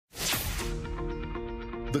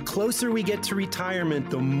The closer we get to retirement,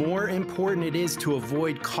 the more important it is to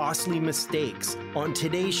avoid costly mistakes. On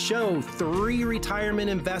today's show, 3 retirement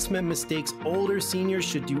investment mistakes older seniors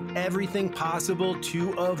should do everything possible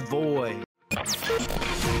to avoid.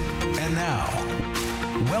 And now,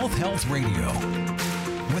 Wealth Health Radio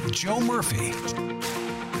with Joe Murphy.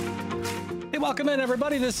 Hey, welcome in,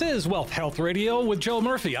 everybody. This is Wealth Health Radio with Joe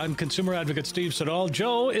Murphy. I'm consumer advocate Steve Siddall.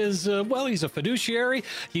 Joe is, he's a fiduciary.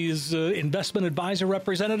 He's investment advisor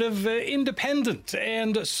representative, independent,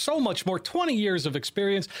 and so much more. 20 years of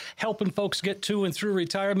experience helping folks get to and through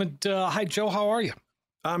retirement. Hi, Joe. How are you?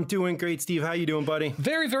 I'm doing great, Steve. How you doing, buddy?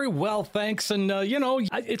 Very, very well, thanks. And,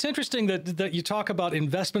 it's interesting that you talk about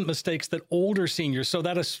investment mistakes that older seniors, so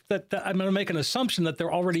that I'm going to make an assumption that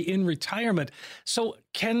they're already in retirement. So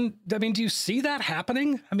do you see that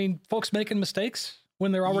happening? I mean, folks making mistakes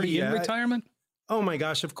when they're already in retirement? Oh my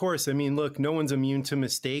gosh, of course. I mean, look, no one's immune to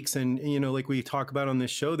mistakes. And, like we talk about on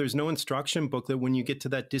this show, there's no instruction booklet when you get to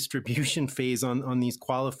that distribution phase on these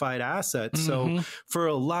qualified assets. Mm-hmm. So for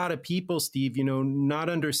a lot of people, Steve, not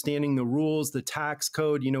understanding the rules, the tax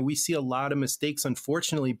code, we see a lot of mistakes,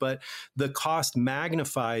 unfortunately, but the cost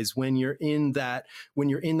magnifies when you're in that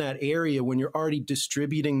area, when you're already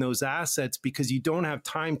distributing those assets, because you don't have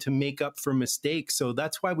time to make up for mistakes. So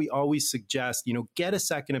that's why we always suggest, get a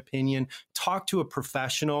second opinion, talk to a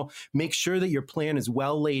professional, make sure that your plan is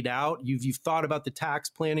well laid out. You've thought about the tax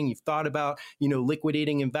planning, you've thought about,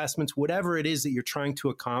 liquidating investments, whatever it is that you're trying to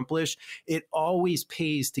accomplish. It always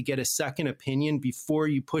pays to get a second opinion before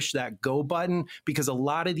you push that go button, because a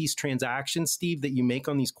lot of these transactions, Steve, that you make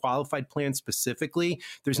on these qualified plans specifically,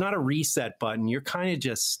 there's not a reset button. You're kind of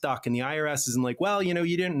just stuck, and the IRS isn't like, well, you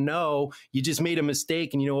didn't know, you just made a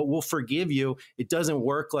mistake, and we'll forgive you. It doesn't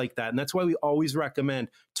work like that. And that's why we always recommend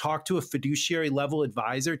talk to a fiduciary level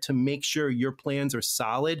advisor to make sure your plans are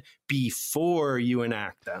solid before you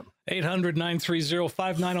enact them.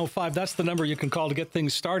 800-930-5905. That's the number you can call to get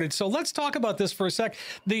things started. So let's talk about this for a sec.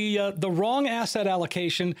 The wrong asset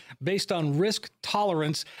allocation based on risk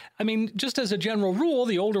tolerance. I mean, just as a general rule,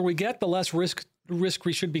 the older we get, the less risk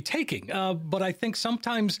we should be taking. But I think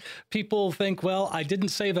sometimes people think, well, I didn't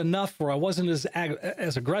save enough, or I wasn't as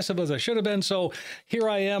aggressive as I should have been. So here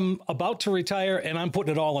I am about to retire and I'm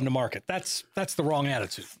putting it all in the market. That's the wrong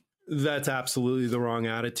attitude. That's absolutely the wrong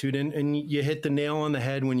attitude. And you hit the nail on the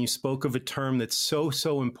head when you spoke of a term that's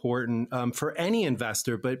so important for any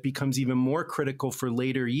investor, but becomes even more critical for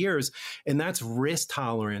later years. And that's risk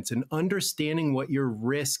tolerance and understanding what your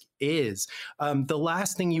risk is. The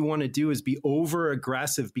last thing you want to do is be over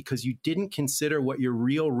aggressive because you didn't consider what your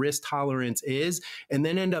real risk tolerance is, and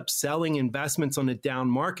then end up selling investments on a down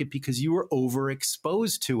market because you were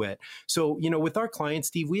overexposed to it. So, with our clients,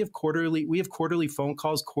 Steve, we have quarterly phone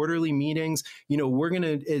calls, quarterly meetings. We're going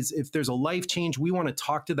to, if there's a life change, we want to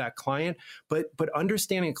talk to that client, but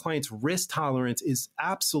understanding a client's risk tolerance is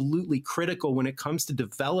absolutely critical when it comes to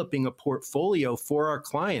developing a portfolio for our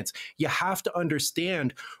clients. You have to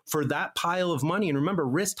understand for that pile of money. And remember,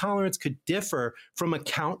 risk tolerance could differ from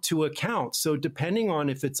account to account. So depending on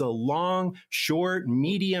if it's a long, short,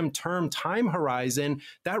 medium term time horizon,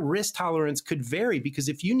 that risk tolerance could vary, because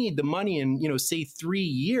if you need the money in, say 3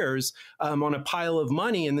 years on a pile of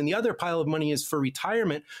money, and then the other pile of money is for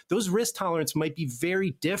retirement, those risk tolerance might be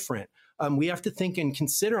very different. We have to think and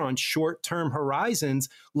consider on short-term horizons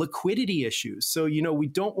liquidity issues. So, we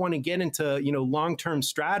don't want to get into, long-term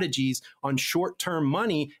strategies on short-term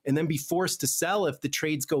money and then be forced to sell if the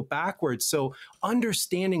trades go backwards. So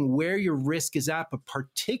understanding where your risk is at, but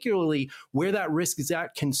particularly where that risk is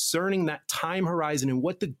at concerning that time horizon and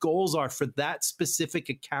what the goals are for that specific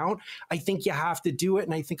account, I think you have to do it.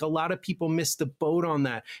 And I think a lot of people miss the boat on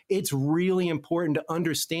that. It's really important to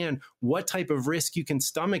understand what type of risk you can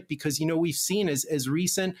stomach, because, we've seen as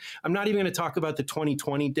recent, I'm not even going to talk about the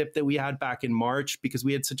 2020 dip that we had back in March, because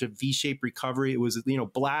we had such a V-shaped recovery. It was,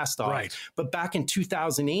 blast off. Right. But back in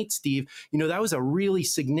 2008, Steve, that was a really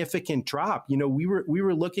significant drop. We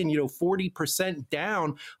were looking, 40%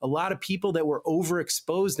 down. A lot of people that were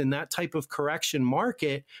overexposed in that type of correction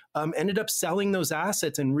market ended up selling those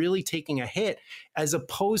assets and really taking a hit, as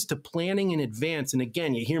opposed to planning in advance. And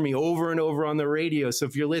again, you hear me over and over on the radio. So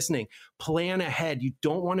if you're listening, plan ahead. You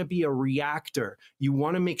don't want to be a reactor. You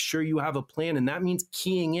want to make sure you have a plan. And that means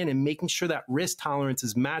keying in and making sure that risk tolerance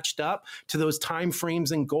is matched up to those time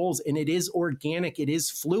frames and goals. And it is organic. It is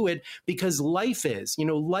fluid, because life is,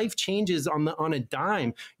 life changes on a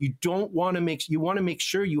dime. You want to make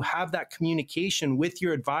sure you have that communication with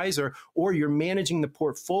your advisor, or you're managing the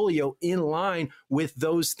portfolio in line with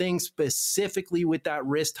those things specifically really with that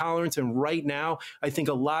risk tolerance. And right now, I think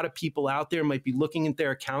a lot of people out there might be looking at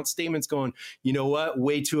their account statements going, you know what,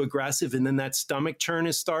 way too aggressive. And then that stomach churn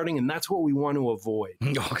is starting. And that's what we want to avoid.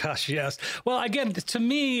 Oh, gosh, yes. Well, again, to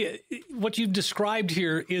me, what you've described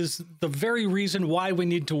here is the very reason why we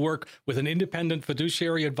need to work with an independent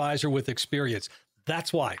fiduciary advisor with experience.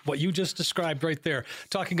 That's why what you just described right there,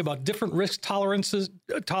 talking about different risk tolerance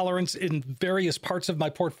in various parts of my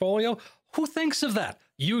portfolio. Who thinks of that?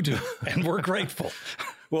 You do, and we're grateful.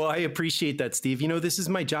 Well, I appreciate that, Steve. You know, this is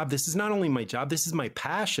my job. This is not only my job, this is my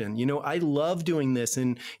passion. You know, I love doing this.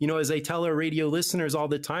 And, you know, as I tell our radio listeners all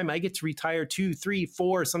the time, I get to retire 2, 3,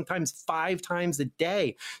 4, sometimes 5 times a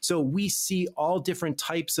day. So we see all different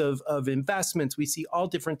types of investments. We see all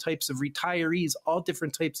different types of retirees, all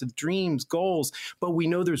different types of dreams, goals. But we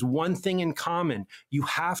know there's one thing in common. You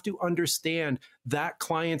have to understand that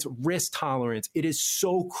client's risk tolerance. It is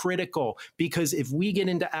so critical, because if we get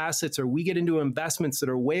into assets or we get into investments that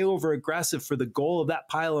are way over aggressive for the goal of that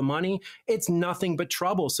pile of money, it's nothing but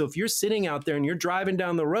trouble. So if you're sitting out there and you're driving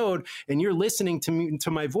down the road and you're listening to me, to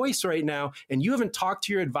my voice right now, and you haven't talked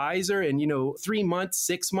to your advisor in, 3 months,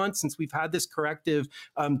 6 months since we've had this corrective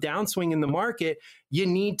downswing in the market, you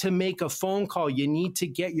need to make a phone call. You need to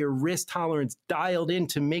get your risk tolerance dialed in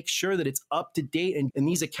to make sure that it's up to date and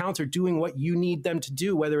these accounts are doing what you need them to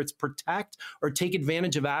do, whether it's protect or take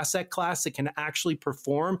advantage of asset class that can actually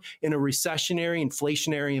perform in a recessionary,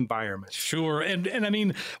 inflationary environment. Sure. And I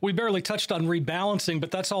mean, we barely touched on rebalancing,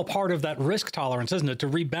 but that's all part of that risk tolerance, isn't it? To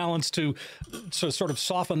rebalance, to sort of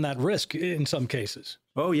soften that risk in some cases.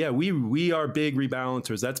 Oh, yeah, we are big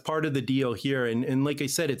rebalancers. That's part of the deal here. And like I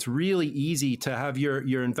said, it's really easy to have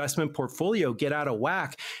your investment portfolio get out of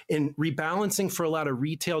whack. And rebalancing for a lot of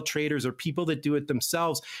retail traders or people that do it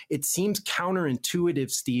themselves, it seems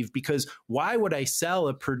counterintuitive, Steve, because why would I sell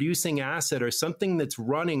a producing asset or something that's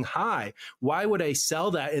running high? Why would I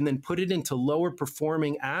sell that and then put it into lower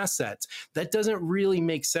performing assets? That doesn't really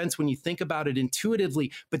make sense when you think about it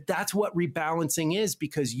intuitively, but that's what rebalancing is,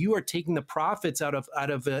 because you are taking the profits out of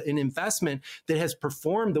an investment that has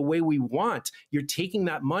performed the way we want. You're taking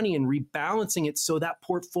that money and rebalancing it so that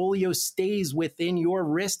portfolio stays within your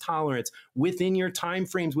risk tolerance, within your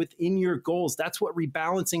timeframes, within your goals. That's what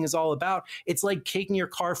rebalancing is all about. It's like taking your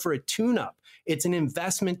car for a tune-up. It's an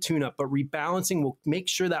investment tune-up, but rebalancing will make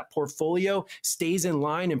sure that portfolio stays in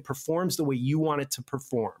line and performs the way you want it to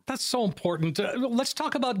perform. That's so important. Let's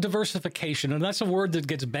talk about diversification, and that's a word that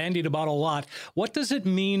gets bandied about a lot. What does it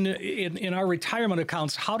mean in our retirement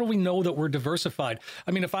accounts? How do we know that we're diversified?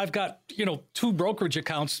 I mean, if I've got, 2 brokerage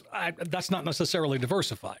accounts, that's not necessarily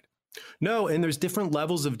diversified. No, and there's different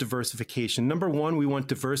levels of diversification. Number one, we want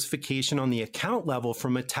diversification on the account level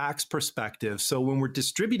from a tax perspective. So when we're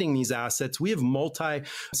distributing these assets, we have multi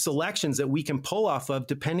selections that we can pull off of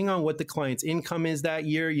depending on what the client's income is that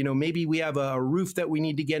year. Maybe we have a roof that we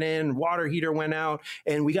need to get in, water heater went out,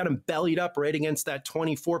 and we got them bellied up right against that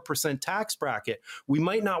 24% tax bracket. We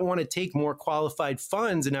might not want to take more qualified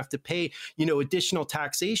funds and have to pay, additional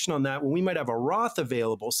taxation on that when we might have a Roth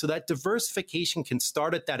available. So that diversification can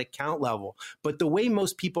start at that account level. But the way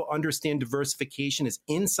most people understand diversification is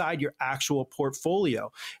inside your actual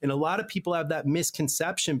portfolio. And a lot of people have that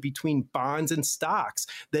misconception between bonds and stocks,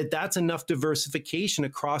 that's enough diversification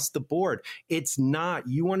across the board. It's not.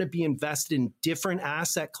 You want to be invested in different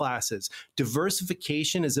asset classes.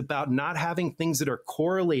 Diversification is about not having things that are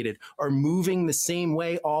correlated or moving the same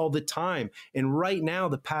way all the time. And right now,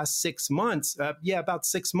 the past 6 months, about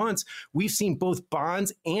 6 months, we've seen both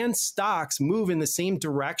bonds and stocks move in the same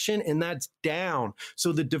direction, and that's down.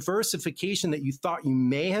 So the diversification that you thought you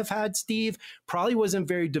may have had, Steve, probably wasn't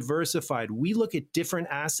very diversified. We look at different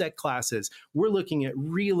asset classes. We're looking at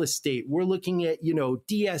real estate. We're looking at,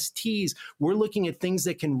 DSTs. We're looking at things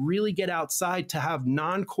that can really get outside to have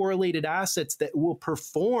non-correlated assets that will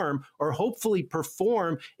perform or hopefully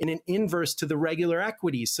perform in an inverse to the regular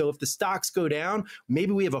equities. So if the stocks go down,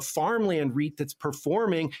 maybe we have a farmland REIT that's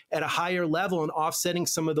performing at a higher level and offsetting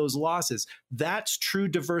some of those losses. That's true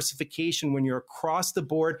diversification when you're across the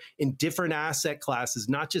board in different asset classes,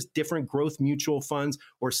 not just different growth mutual funds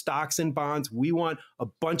or stocks and bonds. We want a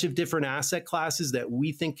bunch of different asset classes that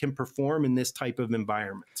we think can perform in this type of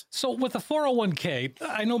environment. So with the 401k,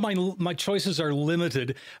 I know my choices are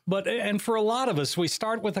limited, and for a lot of us, we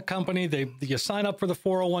start with a company, you sign up for the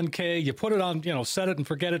 401k, you put it on, set it and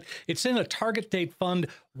forget it. It's in a target date fund.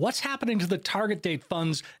 What's happening to the target date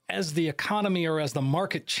funds as the economy or as the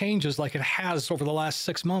market changes like it has over the last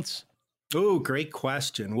 6 months? Oh, great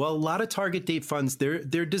question. Well, a lot of target date funds,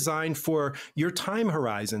 they're designed for your time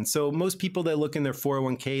horizon. So most people that look in their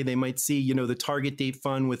 401k, they might see, the target date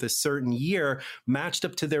fund with a certain year matched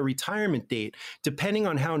up to their retirement date. Depending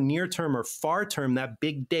on how near term or far term that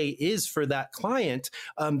big day is for that client,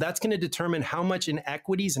 that's going to determine how much in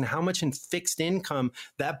equities and how much in fixed income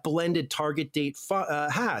that blended target date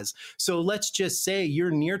has. So let's just say you're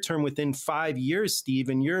near term within 5 years, Steve,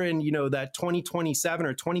 and you're in, that 2027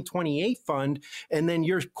 or 2028 fund, and then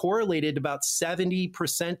you're correlated about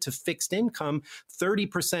 70% to fixed income,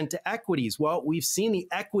 30% to equities. Well, we've seen the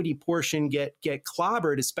equity portion get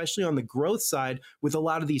clobbered, especially on the growth side with a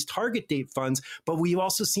lot of these target date funds, but we've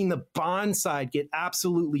also seen the bond side get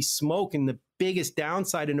absolutely smoked in the biggest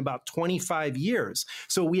downside in about 25 years.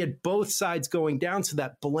 So we had both sides going down. So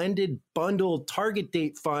that blended bundled target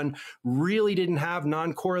date fund really didn't have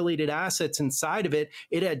non-correlated assets inside of it.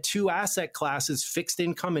 It had two asset classes, fixed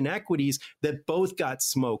income and equities, that both got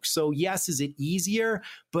smoked. So yes, is it easier,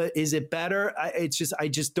 but is it better? I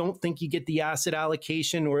just don't think you get the asset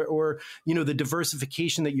allocation or the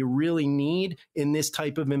diversification that you really need in this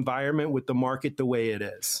type of environment with the market the way it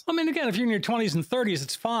is. I mean, again, if you're in your 20s and 30s,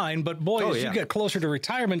 it's fine. But boy, as you get closer to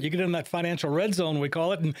retirement, you get in that financial red zone, we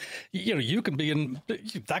call it, and you can be in.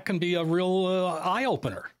 That can be a real eye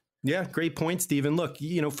opener. Yeah, great point, Stephen. Look,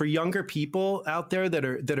 for younger people out there that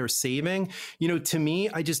are saving, to me,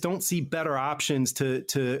 I just don't see better options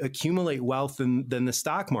to accumulate wealth than the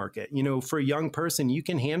stock market. For a young person, you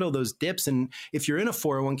can handle those dips. And if you're in a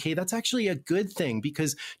 401k, that's actually a good thing,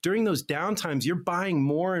 because during those downtimes, you're buying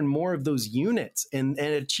more and more of those units and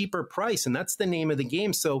at a cheaper price. And that's the name of the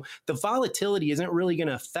game. So the volatility isn't really going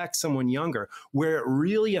to affect someone younger. Where it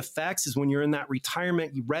really affects is when you're in that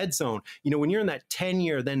retirement red zone. When you're in that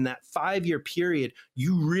 10-year, then that 5-year period,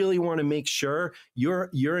 you really want to make sure your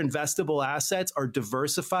investable assets are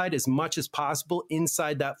diversified as much as possible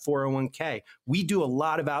inside that 401k. We do a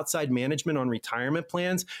lot of outside management on retirement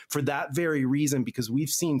plans for that very reason, because we've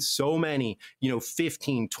seen so many,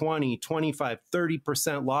 15, 20, 25,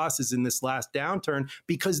 30% losses in this last downturn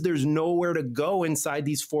because there's nowhere to go inside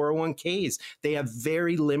these 401ks. They have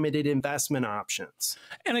very limited investment options.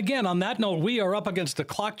 And again, on that note, we are up against the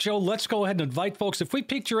clock, Joe. Let's go ahead and invite folks. If we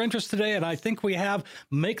piqued your interest today, and I think we have,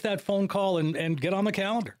 make that phone call and get on the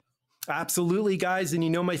calendar. Absolutely, guys.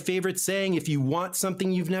 And my favorite saying, if you want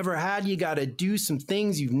something you've never had, you got to do some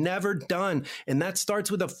things you've never done. And that starts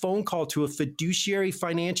with a phone call to a fiduciary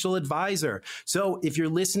financial advisor. So if you're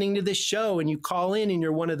listening to this show and you call in and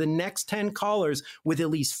you're one of the next 10 callers with at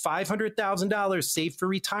least $500,000 saved for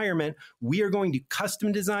retirement, we are going to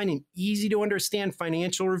custom design an easy to understand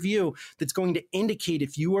financial review that's going to indicate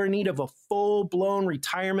if you are in need of a full-blown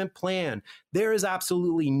retirement plan. There is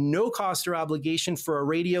absolutely no cost or obligation for our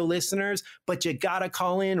radio listeners, but you gotta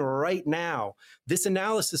call in right now. This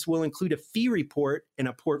analysis will include a fee report and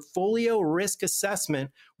a portfolio risk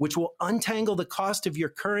assessment, which will untangle the cost of your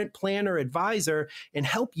current plan or advisor and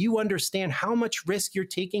help you understand how much risk you're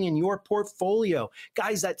taking in your portfolio.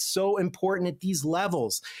 Guys, that's so important at these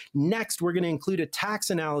levels. Next, we're going to include a tax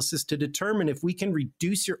analysis to determine if we can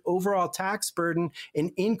reduce your overall tax burden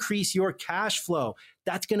and increase your cash flow.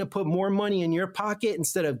 That's going to put more money in your pocket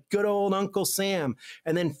instead of good old Uncle Sam.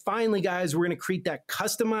 And then finally, guys, we're going to create that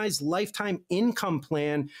customized lifetime income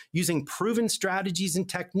plan using proven strategies and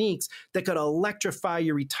techniques that could electrify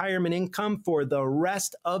your retirement income for the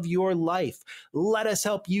rest of your life. Let us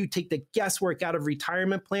help you take the guesswork out of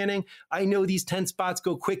retirement planning. I know these 10 spots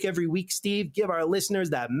go quick every week, Steve. Give our listeners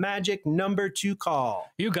that magic number to call.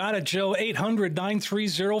 You got it, Joe.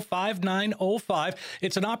 800-930-5905.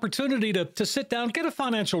 It's an opportunity to sit down, get a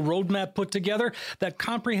financial roadmap put together, that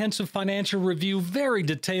comprehensive financial review, very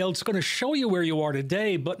detailed. It's going to show you where you are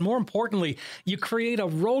today, but more importantly, you create a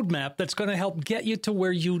roadmap that's going to help get you to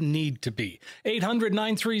where you need to be.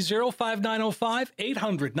 800-930-5905,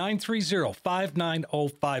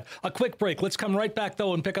 800-930-5905. A quick break. Let's come right back,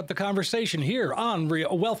 though, and pick up the conversation here on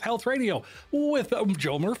Wealth Health Radio with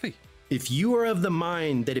Joe Murphy. If you are of the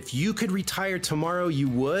mind that if you could retire tomorrow, you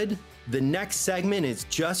would, the next segment is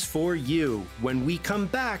just for you. When we come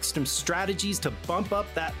back, some strategies to bump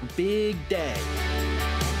up that big day.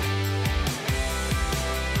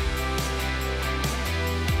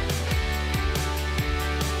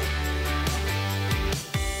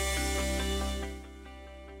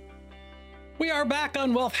 We are back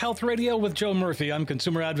on Wealth Health Radio with Joe Murphy. I'm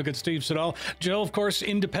consumer advocate Steve Siddall. Joe, of course,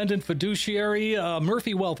 independent fiduciary,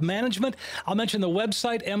 Murphy Wealth Management. I'll mention the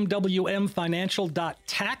website,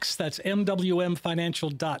 mwmfinancial.tax. That's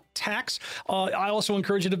mwmfinancial.tax. I also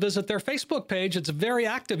encourage you to visit their Facebook page. It's very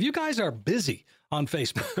active. You guys are busy on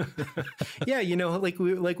Facebook. Yeah, like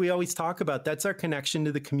we always talk about, that's our connection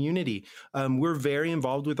to the community. We're very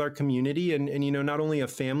involved with our community, and not only a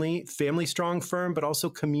family strong firm, but also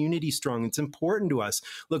community strong. It's important to us.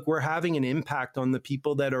 Look, we're having an impact on the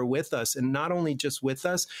people that are with us, and not only just with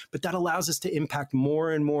us, but that allows us to impact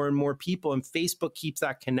more and more and more people. And Facebook keeps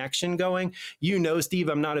that connection going. Steve,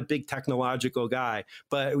 I'm not a big technological guy,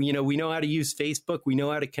 but we know how to use Facebook. We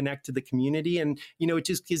know how to connect to the community, and it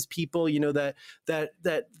just gives people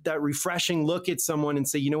that refreshing look at someone and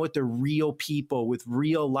say, you know what, they're real people with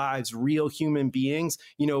real lives, real human beings.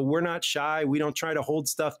 We're not shy. We don't try to hold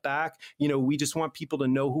stuff back. We just want people to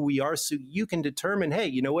know who we are, so you can determine, hey,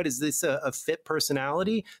 you know what, is this a fit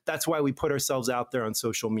personality? That's why we put ourselves out there on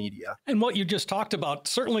social media. And what you just talked about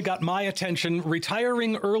certainly got my attention.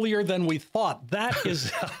 Retiring earlier than we thought. That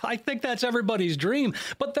is, I think that's everybody's dream,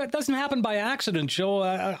 but that doesn't happen by accident, Joe.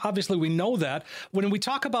 Obviously, we know that. When we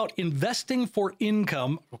talk about investing for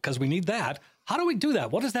income, because we need that, how do we do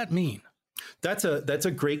that? What does that mean? That's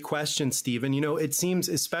a great question, Stephen. It seems,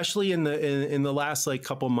 especially in the last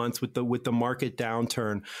couple months with the market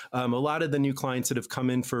downturn, a lot of the new clients that have come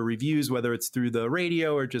in for reviews, whether it's through the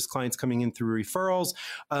radio or just clients coming in through referrals,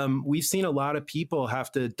 we've seen a lot of people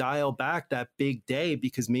have to dial back that big day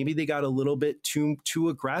because maybe they got a little bit too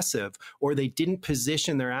aggressive, or they didn't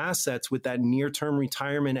position their assets with that near-term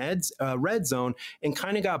retirement red zone and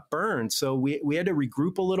kind of got burned. So we had to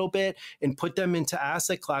regroup a little bit and put them into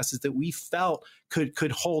asset classes that we felt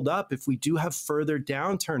could hold up if we do have further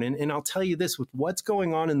downturn. And I'll tell you this, with what's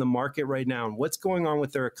going on in the market right now and what's going on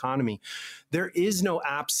with their economy, there is no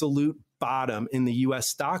absolute bottom in the U.S.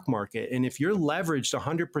 stock market. And if you're leveraged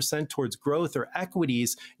 100% towards growth or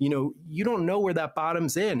equities, you don't know where that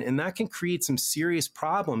bottom's in, and that can create some serious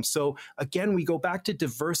problems. So again, we go back to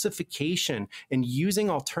diversification and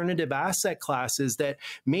using alternative asset classes that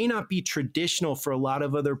may not be traditional for a lot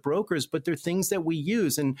of other brokers, but they're things that we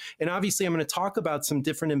use. And obviously I'm going to talk about some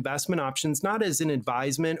different investment options, not as an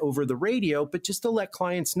advisement over the radio, but just to let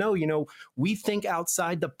clients know, we think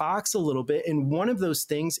outside the box a little bit. And one of those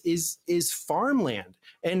things is farmland.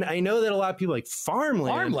 And I know that a lot of people are like,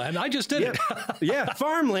 farmland? Farmland? I just did it. Yeah,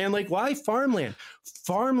 farmland. Like, why farmland?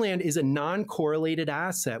 Farmland is a non-correlated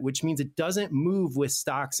asset, which means it doesn't move with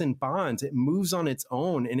stocks and bonds. It moves on its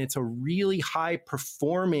own, and it's a really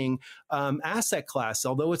high-performing asset class,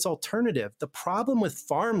 although it's alternative. The problem with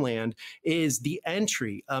farmland is the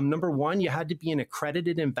entry. Number one, you had to be an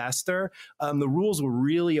accredited investor. The rules were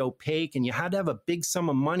really opaque, and you had to have a big sum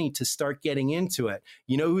of money to start getting into it.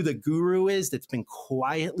 You know who the guru is that's been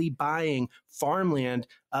quietly buying farmland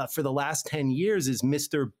for the last 10 years is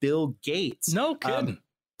Mr. Bill Gates. No kidding.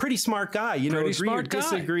 Pretty smart guy, agree or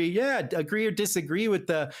disagree. Yeah, agree or disagree with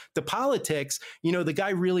the politics. The guy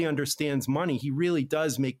really understands money. He really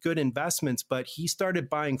does make good investments, but he started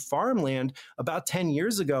buying farmland about 10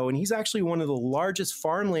 years ago, and he's actually one of the largest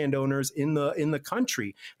farmland owners in the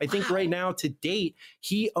country. I think right now, to date,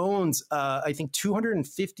 he owns,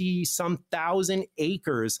 250 some thousand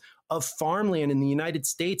acres of farmland in the United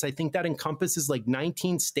States. I think that encompasses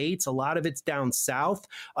 19 states. A lot of it's down south.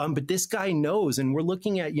 But this guy knows, and we're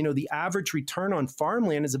looking at, the average return on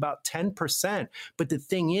farmland is about 10%. But the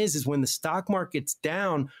thing is when the stock market's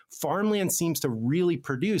down, farmland seems to really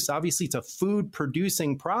produce. Obviously, it's a food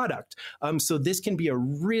producing product. So this can be a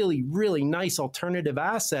really, really nice alternative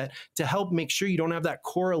asset to help make sure you don't have that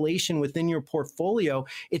correlation within your portfolio.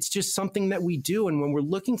 It's just something that we do. And when we're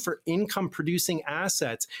looking for income producing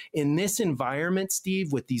assets, in this environment,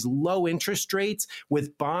 Steve, with these low interest rates,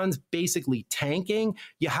 with bonds basically tanking,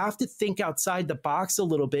 you have to think outside the box a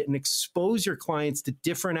little bit and expose your clients to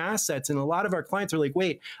different assets. And a lot of our clients are like,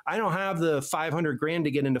 wait, I don't have the 500 grand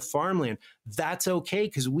to get into farmland. That's okay,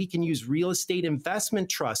 because we can use real estate investment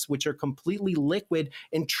trusts, which are completely liquid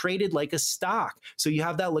and traded like a stock. So you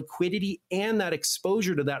have that liquidity and that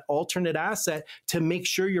exposure to that alternate asset to make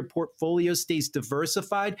sure your portfolio stays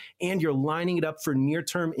diversified and you're lining it up for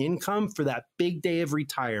near-term income for that big day of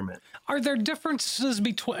retirement. Are there differences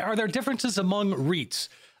among REITs?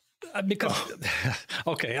 Because,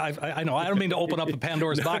 okay, I know. I don't mean to open up the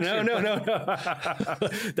Pandora's box. No.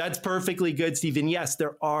 That's perfectly good, Stephen. Yes,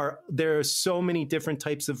 there are so many different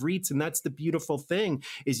types of REITs, and that's the beautiful thing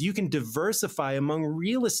is you can diversify among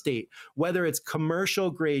real estate, whether it's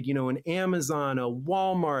commercial grade, an Amazon, a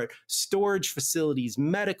Walmart, storage facilities,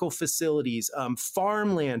 medical facilities,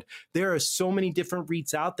 farmland. There are so many different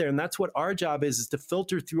REITs out there, and that's what our job is to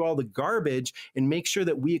filter through all the garbage and make sure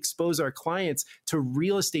that we expose our clients to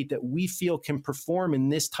real estate that we feel can perform in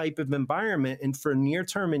this type of environment. And for near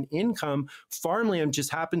term and income, farmland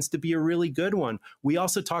just happens to be a really good one. We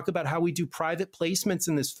also talk about how we do private placements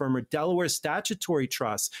in this firm or Delaware statutory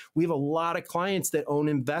trusts. We have a lot of clients that own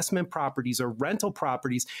investment properties or rental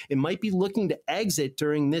properties and might be looking to exit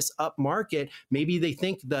during this up market. Maybe they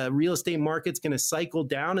think the real estate market's going to cycle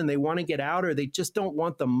down and they want to get out, or they just don't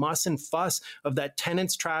want the muss and fuss of that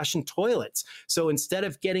tenant's trash and toilets. So instead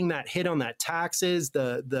of getting that hit on that taxes,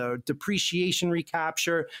 the depreciation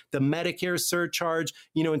recapture, the Medicare surcharge,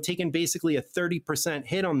 and taking basically a 30%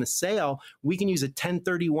 hit on the sale, we can use a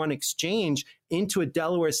 1031 exchange into a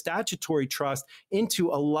Delaware statutory trust, into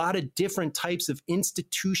a lot of different types of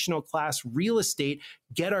institutional class real estate,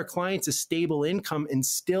 get our clients a stable income and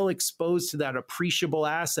still exposed to that appreciable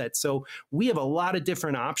asset. So we have a lot of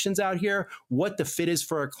different options out here. What the fit is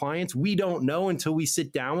for our clients, we don't know until we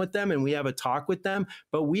sit down with them and we have a talk with them,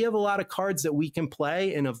 but we have a lot of cards that we can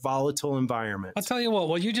play in a volatile environment. I'll tell you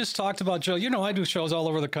what, you just talked about, Joe, I do shows all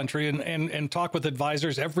over the country and talk with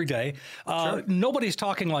advisors every day. Sure. Nobody's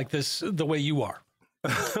talking like this the way you are.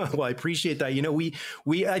 Well, I appreciate that.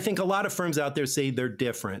 I think a lot of firms out there say they're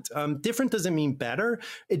different. Different doesn't mean better.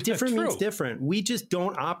 Different means different. We just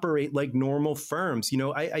don't operate like normal firms.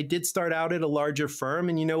 I did start out at a larger firm,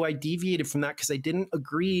 and I deviated from that because I didn't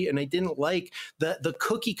agree and I didn't like the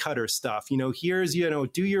cookie cutter stuff. Here's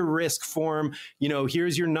do your risk form.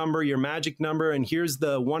 Here's your number, your magic number, and here's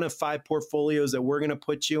the 1 of 5 portfolios that we're going to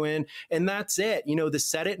put you in, and that's it. The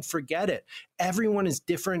set it and forget it. Everyone is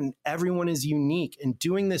different and everyone is unique. And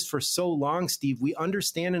doing this for so long, Steve, we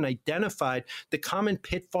understand and identified the common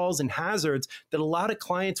pitfalls and hazards that a lot of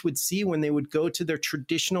clients would see when they would go to their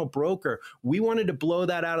traditional broker. We wanted to blow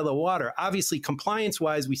that out of the water. Obviously,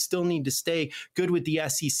 compliance-wise, we still need to stay good with the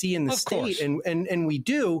SEC and the state, and we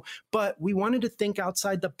do, but we wanted to think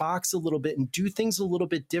outside the box a little bit and do things a little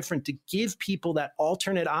bit different to give people that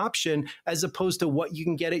alternate option as opposed to what you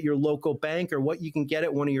can get at your local bank or what you can get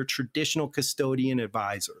at one of your traditional custodian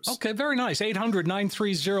advisors. Okay, very nice.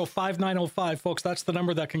 800-930-5905, folks. That's the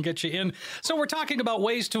number that can get you in. So we're talking about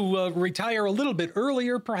ways to retire a little bit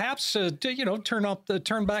earlier, perhaps, turn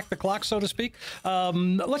back the clock, so to speak.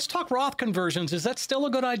 Let's talk Roth conversions. Is that still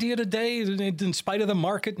a good idea today, in spite of the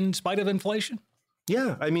market, in spite of inflation?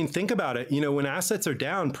 Yeah. Think about it. When assets are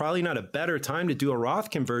down, probably not a better time to do a Roth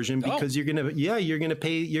conversion because you're going to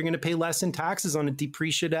pay less in taxes on a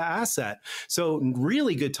depreciated asset. So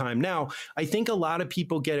really good time. Now, I think a lot of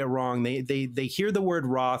people get it wrong. They hear the word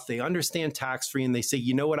Roth, they understand tax-free, and they say,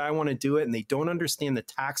 you know what, I want to do it. And they don't understand the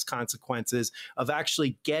tax consequences of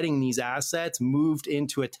actually getting these assets moved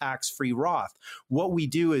into a tax-free Roth. What we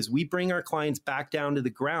do is we bring our clients back down to the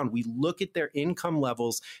ground. We look at their income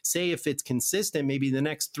levels, say if it's consistent, maybe the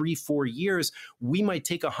next 3-4 years, we might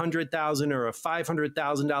take $100,000 or a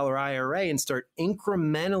 $500,000 IRA and start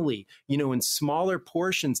incrementally, in smaller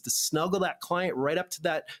portions to snuggle that client right up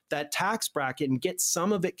to that tax bracket and get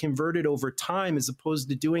some of it converted over time as opposed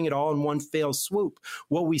to doing it all in one fell swoop.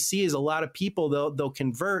 What we see is a lot of people, they'll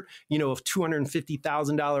convert, a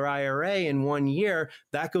 $250,000 IRA in 1 year.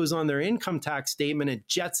 That goes on their income tax statement. It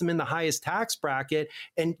jets them in the highest tax bracket.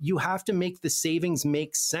 And you have to make the savings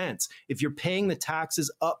make sense. If you're paying the taxes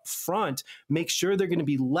up front, make sure they're going to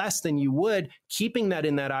be less than you would keeping that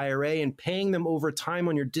in that IRA and paying them over time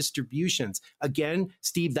on your distributions. Again,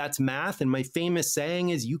 Steve, that's math. And my famous saying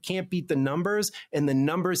is you can't beat the numbers and the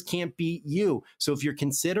numbers can't beat you. So if you're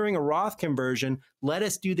considering a Roth conversion, let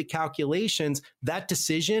us do the calculations. That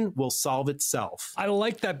decision will solve itself. I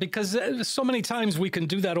like that because so many times we can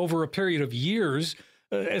do that over a period of years.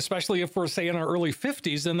 Especially if we're, say, in our early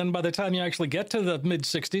 50s, and then by the time you actually get to the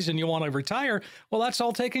mid-60s and you want to retire, well, that's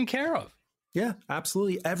all taken care of. Yeah,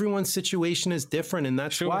 absolutely. Everyone's situation is different. And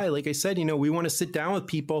that's why, like I said, we want to sit down with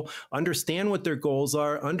people, understand what their goals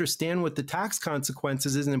are, understand what the tax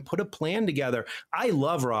consequences is, and put a plan together. I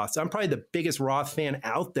love Roths. I'm probably the biggest Roth fan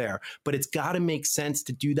out there, but it's got to make sense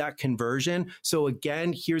to do that conversion. So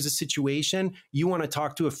again, here's a situation. You want to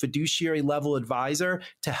talk to a fiduciary level advisor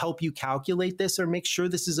to help you calculate this or make sure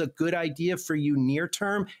this is a good idea for you near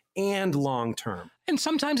term and long term. And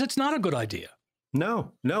sometimes it's not a good idea.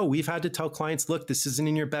 No, we've had to tell clients, look, this isn't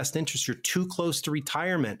in your best interest. You're too close to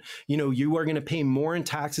retirement. You are going to pay more in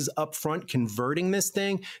taxes upfront converting this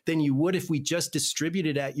thing than you would if we just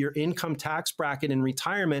distributed at your income tax bracket in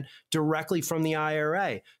retirement directly from the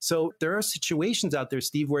IRA. So there are situations out there,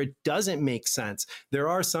 Steve, where it doesn't make sense. There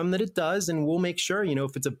are some that it does, and we'll make sure,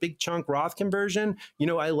 if it's a big chunk Roth conversion,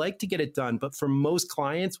 I like to get it done. But for most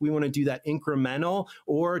clients, we want to do that incremental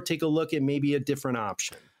or take a look at maybe a different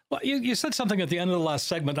option. Well, you said something at the end of the last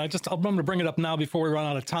segment. I'm going to bring it up now before we run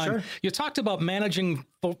out of time. Sure. You talked about managing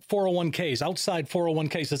 401ks, outside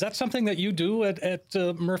 401ks. Is that something that you do at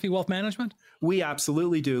Murphy Wealth Management? We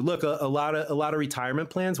absolutely do. Look, a lot of retirement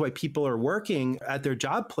plans, why people are working at their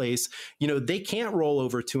job place, they can't roll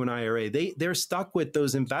over to an IRA. They're stuck with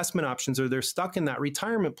those investment options, or they're stuck in that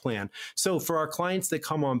retirement plan. So for our clients that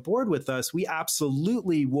come on board with us, we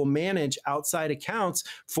absolutely will manage outside accounts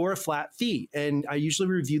for a flat fee. And I usually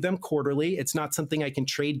review them quarterly. It's not something I can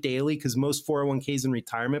trade daily, because most 401ks and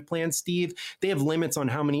retirement plans, Steve, they have limits on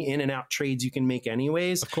how many in and out trades you can make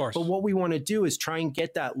anyways. Of course. But what we want to do is try and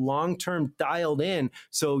get that long-term dialed in,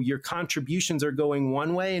 so your contributions are going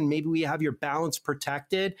one way, and maybe we have your balance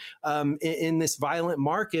protected in this violent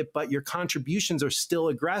market, but your contributions are still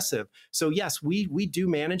aggressive. So yes, we do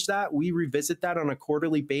manage that. We revisit that on a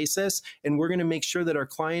quarterly basis, and we're going to make sure that our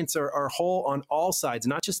clients are whole on all sides,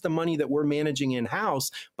 not just the money that we're managing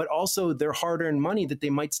in-house, but also their hard-earned money that they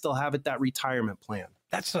might still have at that retirement plan.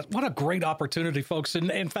 What a great opportunity, folks.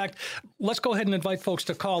 And in fact, let's go ahead and invite folks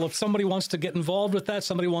to call. If somebody wants to get involved with that,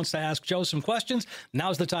 somebody wants to ask Joe some questions,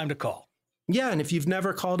 now's the time to call. Yeah, and if you've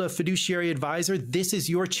never called a fiduciary advisor, this is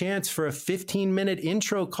your chance for a 15-minute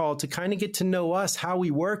intro call to kind of get to know us, how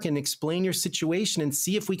we work, and explain your situation and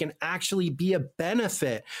see if we can actually be a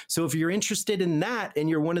benefit. So if you're interested in that and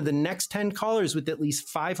you're one of the next 10 callers with at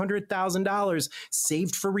least $500,000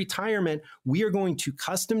 saved for retirement, we are going to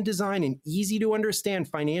custom design an easy to understand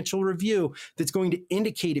financial review that's going to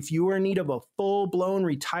indicate if you are in need of a full-blown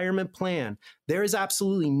retirement plan. There is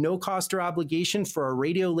absolutely no cost or obligation for our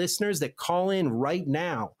radio listeners that call in right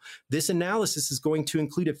now. This analysis is going to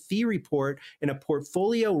include a fee report and a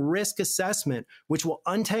portfolio risk assessment, which will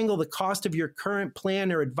untangle the cost of your current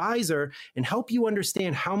plan or advisor and help you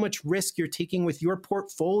understand how much risk you're taking with your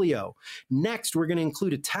portfolio. Next, we're going to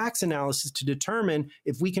include a tax analysis to determine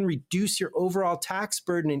if we can reduce your overall tax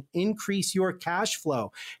burden and increase your cash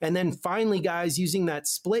flow. And then finally, guys, using that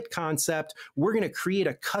split concept, we're going to create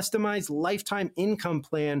a customized lifetime income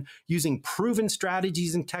plan using proven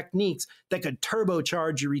strategies and techniques that could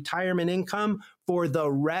turbocharge your retirement income for the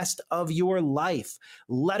rest of your life.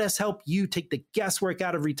 Let us help you take the guesswork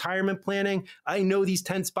out of retirement planning. I know these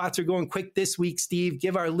 10 spots are going quick this week, Steve.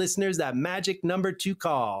 Give our listeners that magic number to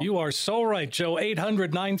call. You are so right, Joe.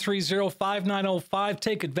 800-930-5905.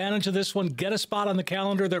 Take advantage of this one. Get a spot on the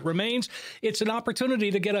calendar that remains. It's an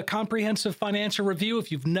opportunity to get a comprehensive financial review.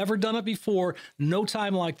 If you've never done it before, no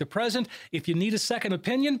time like the present. If you need a second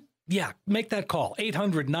opinion, make that call.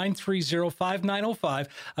 800-930-5905.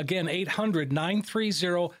 Again,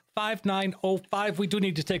 800-930-5905. We do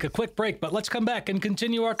need to take a quick break, but let's come back and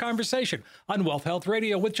continue our conversation on Wealth Health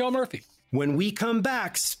Radio with Joe Murphy. When we come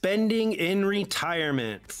back, spending in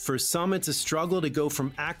retirement. For some, it's a struggle to go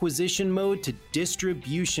from acquisition mode to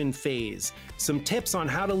distribution phase. Some tips on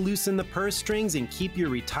how to loosen the purse strings and keep your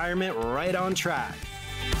retirement right on track.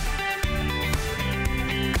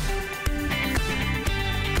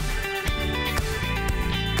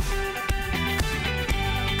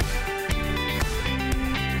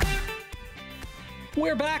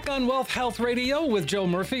 We're back on Wealth Health Radio with Joe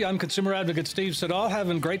Murphy. I'm consumer advocate Steve Siddall,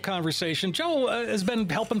 having a great conversation. Joe has been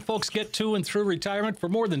helping folks get to and through retirement for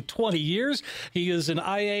more than 20 years. He is an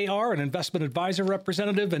IAR, an investment advisor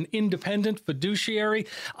representative, an independent fiduciary.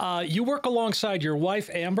 You work alongside your wife,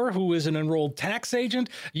 Amber, who is an enrolled tax agent.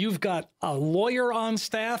 You've got a lawyer on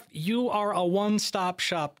staff. You are a one-stop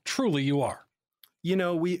shop. Truly, you are.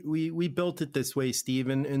 We built it this way, Steve,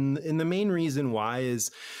 and the main reason why is,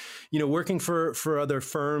 working for other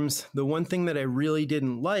firms, the one thing that I really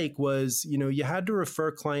didn't like was, you had to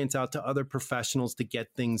refer clients out to other professionals to get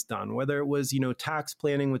things done, whether it was, tax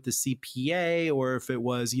planning with the CPA, or if it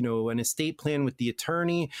was, an estate plan with the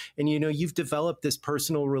attorney. And, you've developed this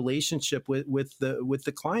personal relationship with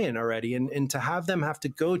the client already. And to have them have to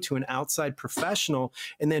go to an outside professional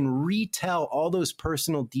and then retell all those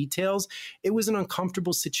personal details, it was an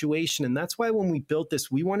uncomfortable situation. And that's why when we built this,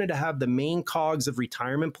 we wanted to have the main cogs of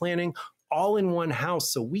retirement planning all in one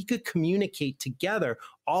house so we could communicate together.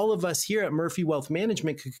 All of us here at Murphy Wealth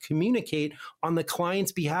Management could communicate on the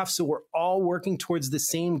client's behalf, so we're all working towards the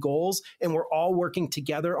same goals and we're all working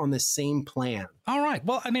together on the same plan. All right.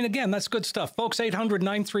 Well, again, that's good stuff. Folks,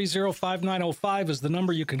 800-930-5905 is the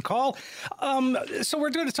number you can call. So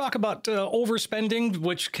we're going to talk about overspending,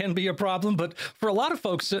 which can be a problem, but for a lot of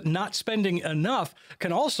folks, not spending enough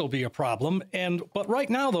can also be a problem. But right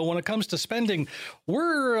now, though, when it comes to spending,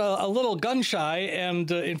 we're a little gun shy. And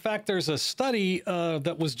in fact, there's a study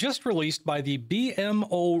that was just released by the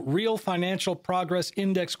BMO Real Financial Progress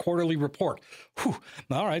Index quarterly report. Whew.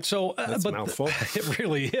 All right, so that's a mouthful. It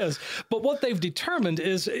really is. But what they've determined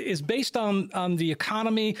is based on the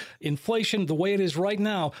economy, inflation, the way it is right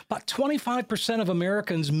now, about 25% of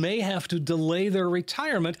Americans may have to delay their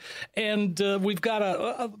retirement. And we've got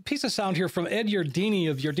a piece of sound here from Ed Yardini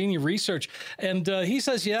of Yardini Research, and he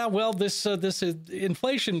says, yeah, well, this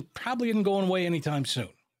inflation probably isn't going away anytime soon.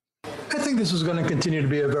 I think this is going to continue to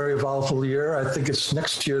be a very volatile year. I think it's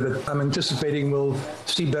next year that I'm anticipating we'll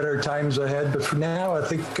see better times ahead. But for now, I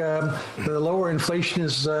think the lower inflation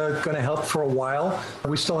is going to help for a while.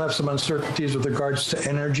 We still have some uncertainties with regards to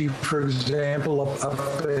energy, for example, up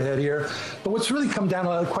ahead here. But what's really come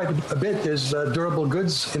down quite a bit is durable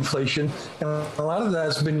goods inflation. And a lot of that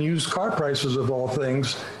has been used car prices, of all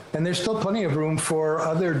things. And there's still plenty of room for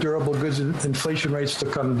other durable goods inflation rates to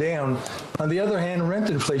come down. On the other hand, rent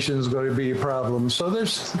inflation is going to be a problem. So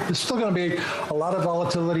there's still going to be a lot of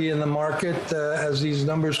volatility in the market as these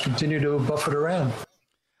numbers continue to buffet around.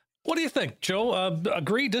 What do you think, Joe?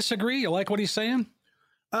 Agree, disagree? You like what he's saying?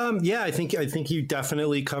 Yeah, I think you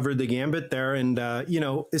definitely covered the gambit there. And,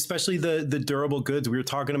 especially the durable goods. We were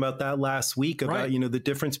talking about that last week about, right, the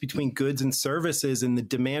difference between goods and services and the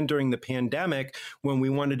demand during the pandemic when we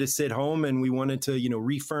wanted to sit home and we wanted to,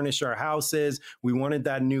 refurnish our houses. We wanted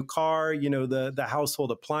that new car, the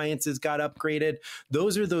household appliances got upgraded.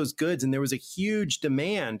 Those are those goods. And there was a huge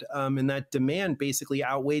demand. And that demand basically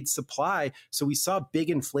outweighed supply. So we saw big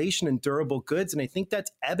inflation in durable goods. And I think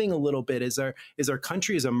that's ebbing a little bit as our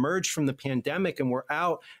country has emerged from the pandemic and we're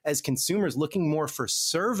out as consumers looking more for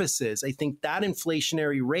services. I think that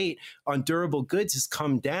inflationary rate on durable goods has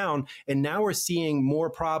come down, and now we're seeing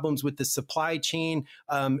more problems with the supply chain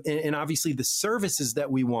and obviously the services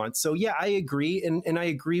that we want. So yeah, I agree. And I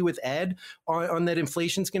agree with Ed on that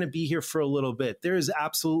inflation is going to be here for a little bit. There is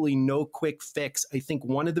absolutely no quick fix. I think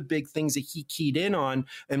one of the big things that he keyed in on,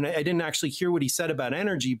 and I didn't actually hear what he said about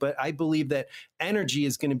energy, but I believe that energy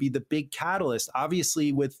is going to be the big catalyst.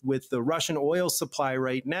 Obviously, with the Russian oil supply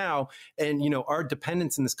right now and, our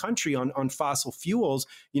dependence in this country on fossil fuels,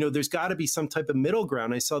 there's got to be some type of middle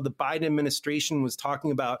ground. I saw the Biden administration was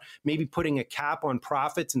talking about maybe putting a cap on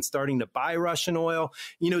profits and starting to buy Russian oil.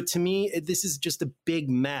 To me, this is just a big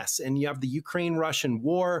mess. And you have the Ukraine-Russian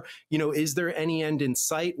war. Is there any end in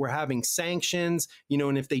sight? We're having sanctions,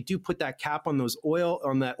 and if they do put that cap on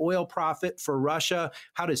that oil profit for Russia,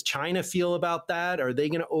 how does China feel about that? Are they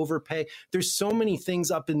going to overpay? There's so many things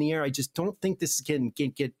up in the air. I just don't think this can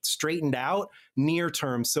get straightened out near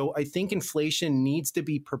term. So I think inflation needs to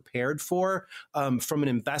be prepared for from an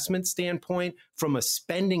investment standpoint, from a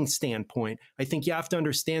spending standpoint. I think you have to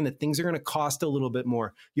understand that things are going to cost a little bit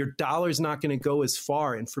more. Your dollar's not going to go as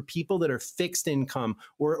far. And for people that are fixed income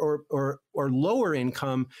or lower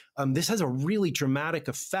income, this has a really dramatic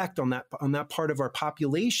effect on that part of our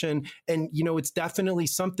population. And, it's definitely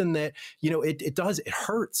something that, it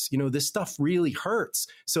hurts. This stuff really hurts.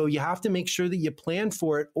 So you have to make sure that you plan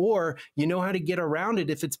for it or you know how to get around it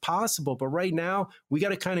if it's possible. But right now, we got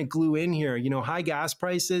to kind of glue in here. High gas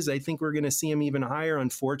prices, I think we're going to see them even higher,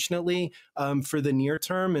 unfortunately, for the near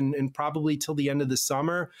term and probably till the end of the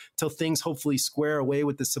summer, till things hopefully square away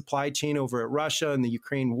with the supply chain over at Russia and the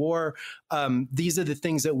Ukraine war. These are the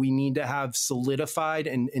things that we need to have solidified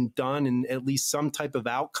and done in at least some type of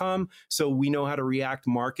outcome so we know how to react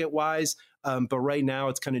market-wise. But right now,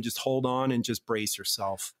 it's kind of just hold on and just brace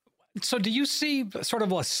yourself. So do you see sort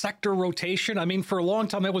of a sector rotation? I mean, for a long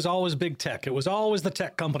time, it was always big tech. It was always the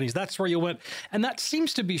tech companies. That's where you went. And that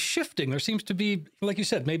seems to be shifting. There seems to be, like you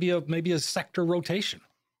said, maybe a sector rotation.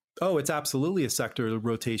 Oh, it's absolutely a sector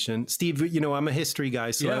rotation. Steve, I'm a history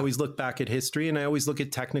guy, so I always look back at history and I always look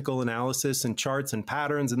at technical analysis and charts and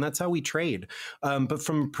patterns, and that's how we trade. But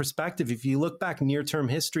from perspective, if you look back near-term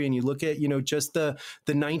history and you look at, just the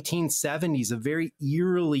 1970s, a very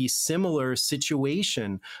eerily similar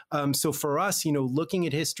situation. So for us, looking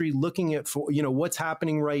at history, looking at, what's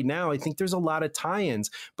happening right now, I think there's a lot of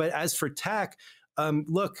tie-ins. But as for tech,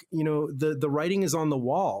 look, the writing is on the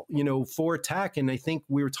wall, for tech. And I think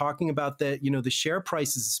we were talking about that, the share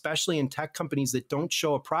prices, especially in tech companies that don't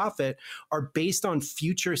show a profit, are based on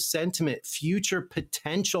future sentiment, future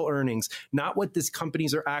potential earnings, not what these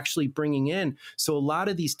companies are actually bringing in. So a lot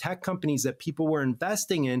of these tech companies that people were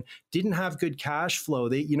investing in didn't have good cash flow.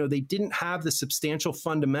 They didn't have the substantial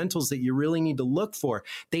fundamentals that you really need to look for.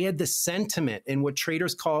 They had the sentiment and what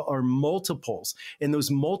traders call our multiples. And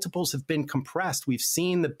those multiples have been compressed. past. We've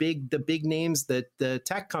seen the big names, the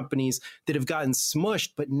tech companies that have gotten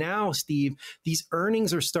smushed. But now, Steve, these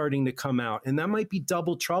earnings are starting to come out, and that might be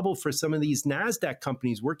double trouble for some of these NASDAQ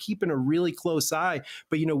companies. We're keeping a really close eye,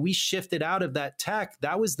 but we shifted out of that tech.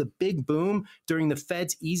 That was the big boom during the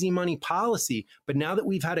Fed's easy money policy. But now that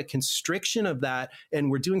we've had a constriction of that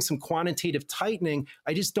and we're doing some quantitative tightening,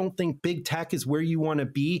 I just don't think big tech is where you want to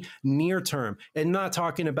be near term. And not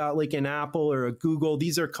talking about like an Apple or a Google.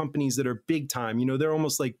 These are companies that are big time. They're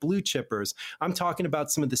almost like blue chippers. I'm talking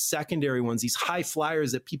about some of the secondary ones, these high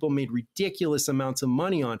flyers that people made ridiculous amounts of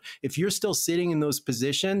money on. If you're still sitting in those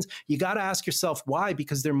positions, you got to ask yourself why,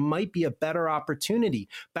 because there might be a better opportunity.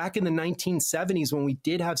 Back in the 1970s, when we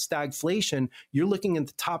did have stagflation, you're looking at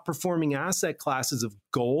the top performing asset classes of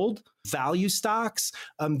gold, value stocks.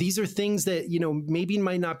 These are things that, maybe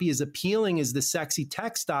might not be as appealing as the sexy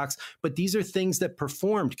tech stocks, but these are things that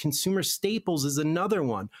performed. Consumer staples is another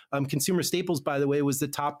one. Consumer staples, by the way, was the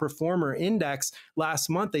top performer index last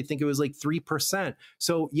month. I think it was like 3%.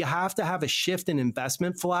 So you have to have a shift in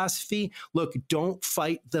investment philosophy. Look, don't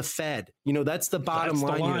fight the Fed. That's the bottom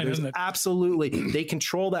line here. There's absolutely, they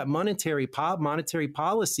control that monetary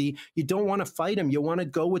policy. You don't want to fight them. You want to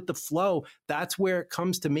go with the flow. That's where it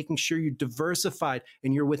comes to making sure you're diversified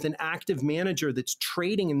and you're with an active manager that's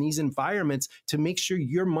trading in these environments to make sure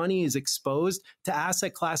your money is exposed to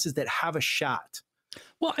asset classes that have a shot.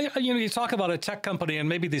 Well, you talk about a tech company and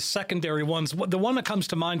maybe these secondary ones. The one that comes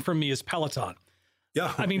to mind for me is Peloton.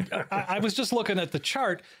 Yeah. I mean, I was just looking at the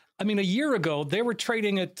chart. I mean, a year ago, they were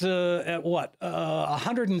trading at what?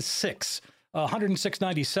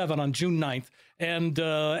 106.97 on June 9th. And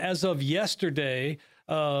as of yesterday,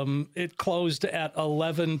 it closed at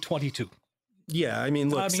 11.22. Yeah, I mean,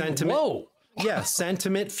 look, sentiment. Whoa. Yeah,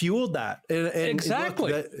 sentiment fueled that. And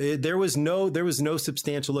exactly. Look, there was no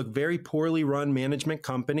substantial, very poorly run management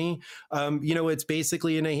company. It's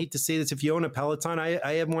basically, and I hate to say this, if you own a Peloton,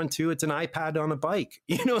 I have one too. It's an iPad on a bike.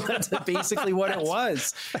 That's basically what it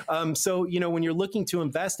was. So, when you're looking to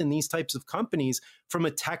invest in these types of companies, from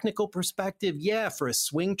a technical perspective, yeah, for a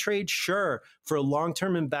swing trade, sure. For a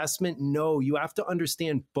long-term investment, no. You have to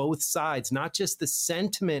understand both sides, not just the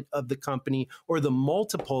sentiment of the company or the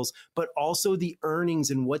multiples, but also the earnings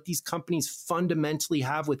and what these companies fundamentally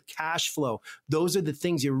have with cash flow. Those are the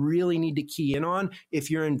things you really need to key in on if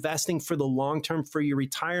you're investing for the long term for your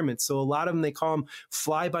retirement. So a lot of them, they call them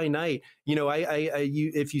fly by night.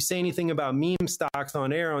 If you say anything about meme stocks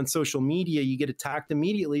on air on social media, you get attacked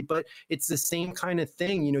immediately, but it's the same kind of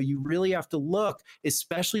thing. You really have to look,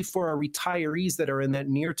 especially for our retirees that are in that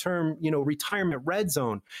near term, retirement red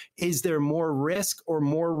zone. Is there more risk or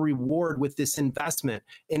more reward with this investment?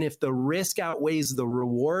 And if the risk outweighs the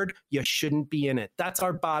reward, you shouldn't be in it. That's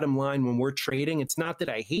our bottom line when we're trading. It's not that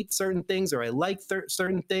I hate certain things or I like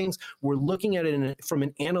certain things. We're looking at it from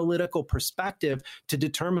an analytical perspective to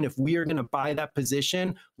determine if we are going to buy that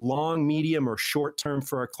position long, medium, or short term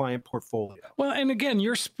for our client portfolio. Well, and again,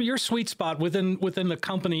 your sweet spot within the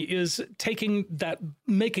company is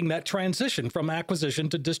making that transition from acquisition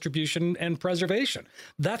to distribution and preservation.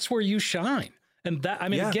 That's where you shine. And that,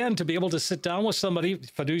 again, to be able to sit down with somebody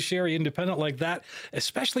fiduciary independent like that,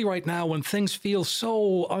 especially right now when things feel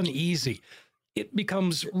so uneasy, it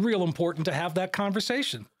becomes real important to have that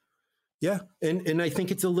conversation. Yeah. And I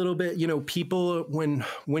think it's a little bit, people,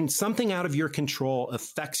 when something out of your control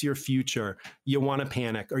affects your future, you want to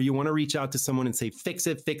panic or you want to reach out to someone and say, fix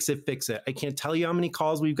it, fix it, fix it. I can't tell you how many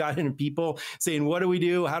calls we've gotten from people saying, what do we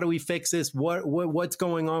do? How do we fix this? What's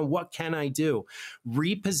going on? What can I do?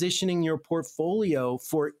 Repositioning your portfolio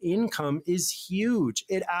for income is huge.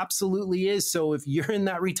 It absolutely is. So if you're in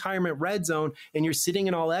that retirement red zone and you're sitting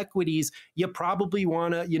in all equities, you probably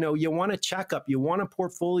want to, you want a checkup, you want a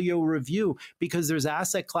portfolio review, because there's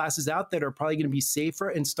asset classes out there that are probably going to be safer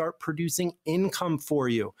and start producing income for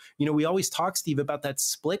you. We always talk, Steve, about that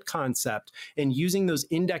split concept and using those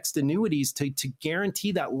indexed annuities to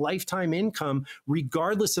guarantee that lifetime income,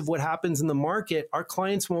 regardless of what happens in the market. Our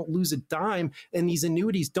clients won't lose a dime, and these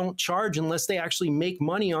annuities don't charge unless they actually make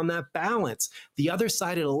money on that balance. The other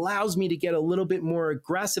side, it allows me to get a little bit more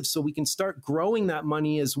aggressive so we can start growing that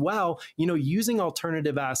money as well, using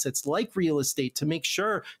alternative assets like real estate to make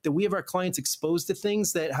sure that we have our clients exposed to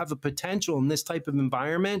things that have a potential in this type of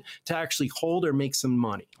environment to actually hold or make some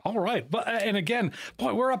money. All right. And again,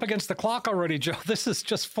 boy, we're up against the clock already, Joe. This has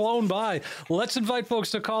just flown by. Let's invite folks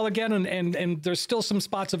to call again, and there's still some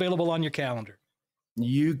spots available on your calendar.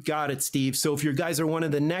 You got it, Steve. So if you guys are one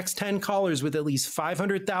of the next 10 callers with at least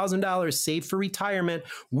 $500,000 saved for retirement,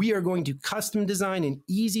 we are going to custom design an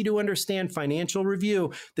easy to understand financial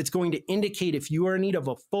review that's going to indicate if you are in need of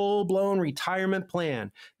a full-blown retirement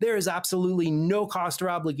plan. There is absolutely no cost or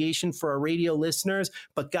obligation for our radio listeners,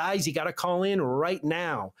 but guys, you got to call in right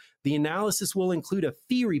now. The analysis will include a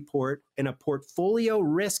fee report and a portfolio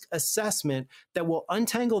risk assessment that will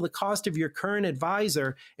untangle the cost of your current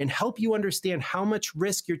advisor and help you understand how much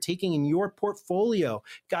risk you're taking in your portfolio.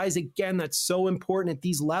 Guys, again, that's so important at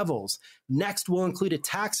these levels. Next, we'll include a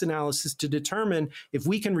tax analysis to determine if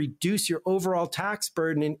we can reduce your overall tax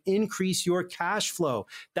burden and increase your cash flow.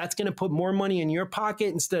 That's going to put more money in your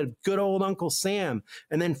pocket instead of good old Uncle Sam.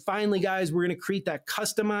 And then finally, guys, we're going to create that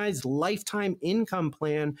customized lifetime income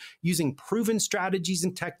plan using proven strategies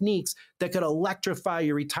and techniques that could electrify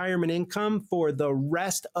your retirement income for the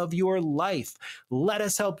rest of your life. Let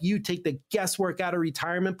us help you take the guesswork out of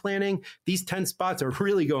retirement planning. These 10 spots are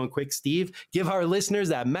really going quick, Steve. Give our listeners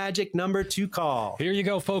that magic number to call. Here you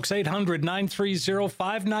go, folks,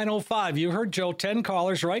 800-930-5905. You heard Joe, 10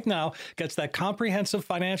 callers right now, gets that comprehensive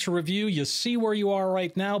financial review. You see where you are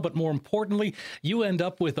right now, but more importantly, you end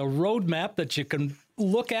up with a roadmap that you can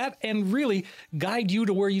look at and really guide you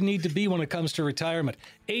to where you need to be when it comes to retirement.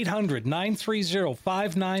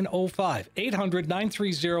 800-930-5905.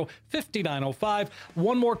 800-930-5905.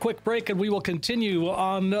 One more quick break and we will continue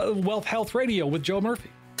on Wealth Health Radio with Joe Murphy.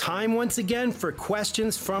 Time once again for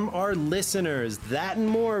questions from our listeners. That and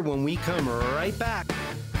more when we come right back.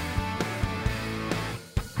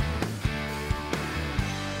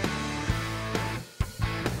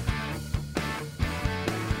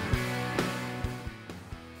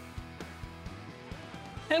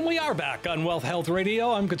 And we are back on Wealth Health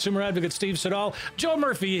Radio. I'm consumer advocate Steve Siddall. Joe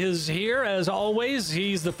Murphy is here, as always.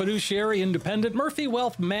 He's the fiduciary independent. Murphy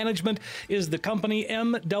Wealth Management is the company.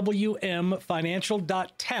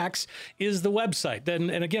 MWMFinancial.tax is the website.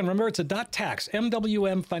 And again, remember, it's a .tax,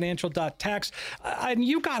 MWMFinancial.tax. And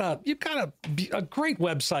you got a great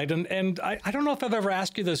website. And I don't know if I've ever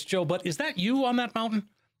asked you this, Joe, but is that you on that mountain?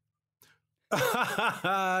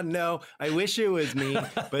 No, I wish it was me,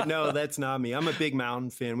 but no, that's not me. I'm a big mountain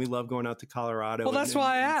fan. We love going out to Colorado. Well, that's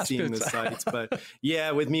why I asked. Seeing the sights, but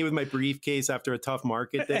yeah, with me with my briefcase after a tough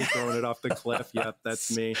market day, throwing it off the cliff. Yep,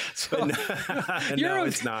 that's me. So, no,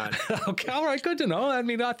 it's not. Okay, all right, good to know. I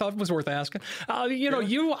mean, I thought it was worth asking. I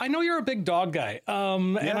know you're a big dog guy,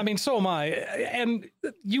 and I mean, so am I. And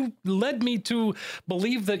you led me to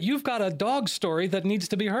believe that you've got a dog story that needs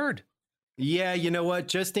to be heard. Yeah, you know what?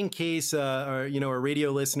 Just in case, our radio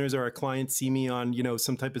listeners or our clients see me on,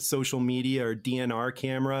 some type of social media or DNR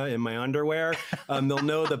camera in my underwear, they'll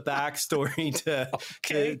know the backstory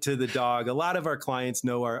to the dog. A lot of our clients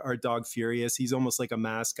know our dog Furious. He's almost like a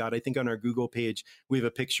mascot. I think on our Google page, we have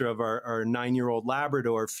a picture of our 9-year-old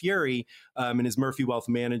Labrador Fury in his Murphy Wealth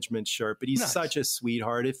Management shirt. But he's such a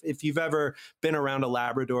sweetheart. If you've ever been around a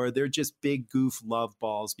Labrador, they're just big goof love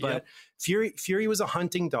balls. But Fury was a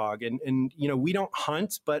hunting dog, and we don't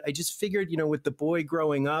hunt, but I just figured, with the boy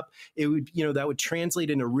growing up, it would, that would translate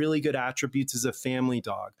into really good attributes as a family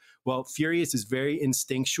dog. Well, Furious is very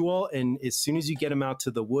instinctual, and as soon as you get him out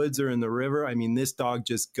to the woods or in the river, I mean, this dog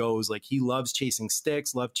just goes. Like, he loves chasing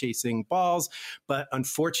sticks, loves chasing balls, but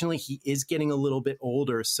unfortunately, he is getting a little bit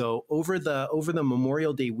older. So over the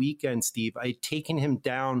Memorial Day weekend, Steve, I'd taken him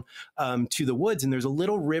down to the woods, and there's a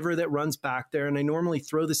little river that runs back there, and I normally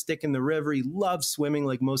throw the stick in the river. He loves swimming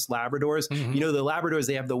like most Labradors. Mm-hmm. The Labradors,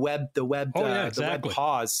 they have the web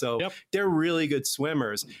paws, so they're really good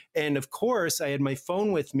swimmers. And of course, I had my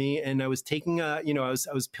phone with me, and I was taking I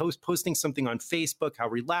was posting something on Facebook, how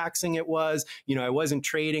relaxing it was. I wasn't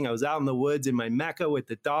trading. I was out in the woods in my Mecca with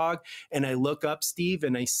the dog, and I look up, Steve,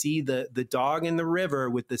 and I see the dog in the river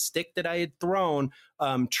with the stick that I had thrown,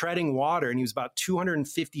 treading water, and he was about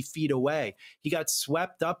 250 feet away. He got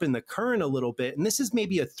swept up in the current a little bit, and this is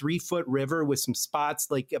maybe a 3-foot river with some spots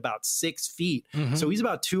like about 6 feet. Mm-hmm. So he's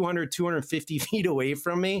about 250 feet away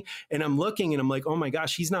from me, and I'm looking, and I'm like, oh my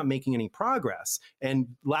gosh, he's not making any progress. And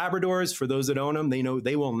Labradors, for those that own them, they know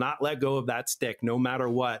they will not let go of that stick no matter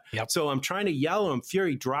what. Yep. So I'm trying to yell at him,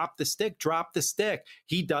 Fury, drop the stick, drop the stick.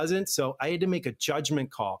 He doesn't, so I had to make a judgment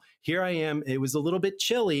call. Here I am. It was a little bit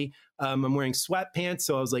chilly. I'm wearing sweatpants,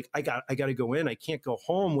 so I was like, I got to go in. I can't go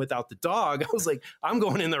home without the dog. I was like, I'm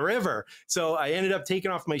going in the river. So I ended up taking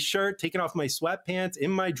off my shirt, taking off my sweatpants, in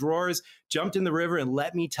my drawers, jumped in the river, and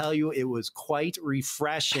let me tell you, it was quite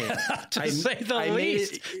refreshing. To say the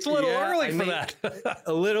least. It's a little early for that.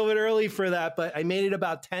 A little bit early for that, but I made it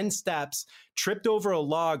about 10 steps, tripped over a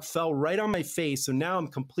log, fell right on my face. So now I'm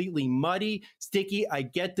completely muddy, sticky. I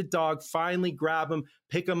get the dog, finally grab him,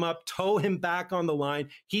 pick him up, tow him back on the line.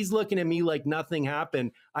 He's looking at me like nothing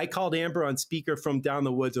happened. I called Amber on speaker from down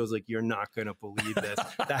the woods. I was like, you're not going to believe this.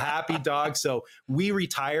 The happy dog. So we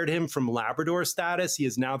retired him from Labrador status. He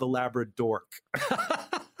is now the Labradork.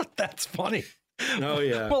 That's funny. Oh,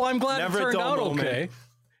 yeah. Well, I'm glad it turned out okay.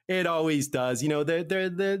 It always does. You know, they're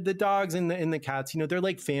the dogs and the cats, you know, they're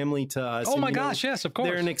like family to us. Oh, and, my gosh. Yes, of course.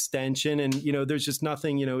 They're an extension. And, you know, there's just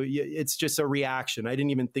nothing, you know, it's just a reaction. I didn't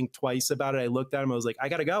even think twice about it. I looked at him. I was like, I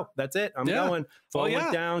got to go. That's it. I'm going. Phone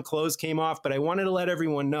went down, clothes came off, but I wanted to let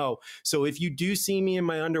everyone know. So if you do see me in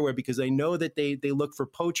my underwear, because I know that they look for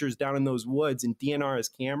poachers down in those woods and DNR has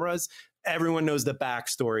cameras, everyone knows the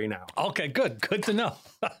backstory now. Okay, good. Good to know.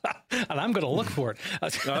 And I'm going to look for it.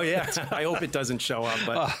 Oh, yeah. I hope it doesn't show up,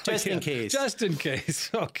 but just in case. Just in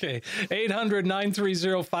case. Okay.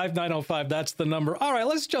 800-930-5905. That's the number. All right,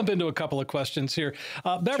 let's jump into a couple of questions here.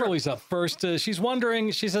 Beverly's up first. She's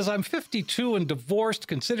wondering, she says, I'm 52 and divorced,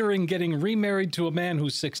 considering getting remarried to a man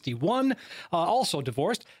who's 61, also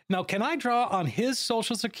divorced. Now, can I draw on his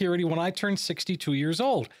Social Security when I turn 62 years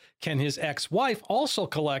old? Can his ex-wife also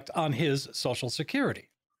collect on his Social Security?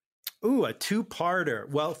 Ooh, a two-parter.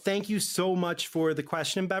 Well, thank you so much for the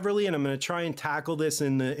question, Beverly, and I'm going to try and tackle this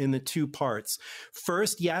in the two parts.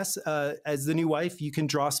 First, yes, as the new wife, you can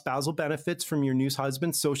draw spousal benefits from your new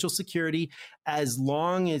husband's Social Security as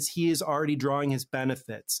long as he is already drawing his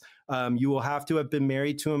benefits. You will have to have been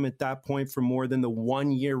married to him at that point for more than the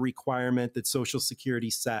 1 year requirement that Social Security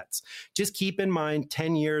sets. Just keep in mind,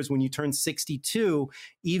 10 years when you turn 62,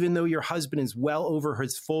 even though your husband is well over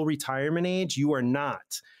his full retirement age, you are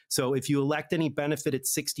not. So if you elect any benefit at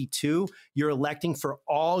 62, you're electing for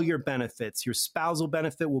all your benefits. Your spousal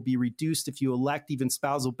benefit will be reduced if you elect even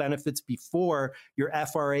spousal benefits before your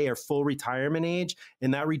FRA or full retirement age.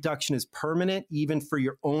 And that reduction is permanent, even for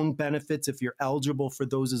your own benefits if you're eligible for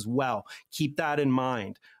those as well. Keep that in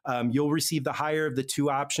mind. You'll receive the higher of the two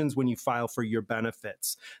options when you file for your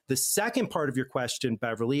benefits. The second part of your question,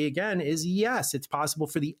 Beverly, again, is yes, it's possible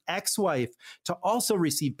for the ex-wife to also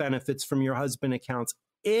receive benefits from your husband accounts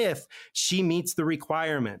if she meets the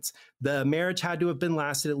requirements. The marriage had to have been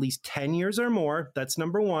lasted at least 10 years or more. That's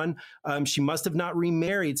number one. She must have not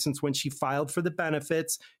remarried since when she filed for the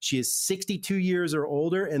benefits. She is 62 years or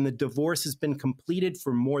older, and the divorce has been completed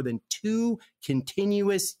for more than 2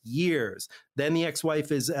 continuous years. Then the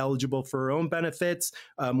ex-wife is eligible for her own benefits.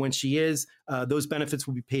 When she is, those benefits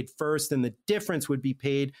will be paid first, and the difference would be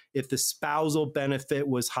paid if the spousal benefit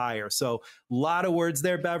was higher. So a lot of words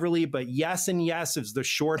there, Beverly, but yes and yes is the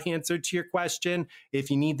short answer to your question. If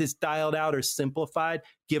you need this dialed out or simplified,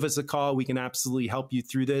 give us a call. We can absolutely help you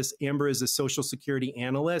through this. Amber is a Social Security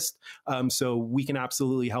analyst, so we can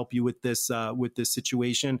absolutely help you with this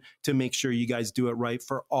situation to make sure you guys do it right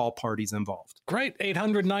for all parties involved. Great.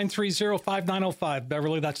 800-930-5905.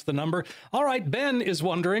 Beverly, that's the number. All right. Ben is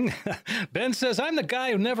wondering. Ben says, I'm the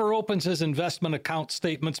guy who never opens his investment account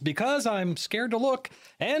statements because I'm scared to look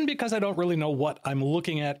and because I don't really know what I'm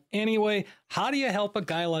looking at anyway. How do you help a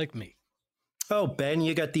guy like me? Oh, Ben,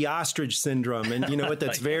 you got the ostrich syndrome. And you know what?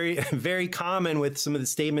 That's very, very common with some of the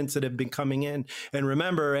statements that have been coming in. And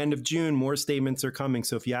remember, end of June, more statements are coming.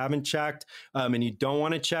 So if you haven't checked and you don't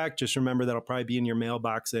want to check, just remember that'll probably be in your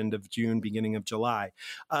mailbox end of June, beginning of July.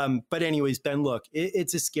 But anyways, Ben, look,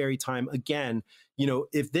 it's a scary time. Again, you know,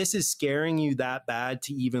 if this is scaring you that bad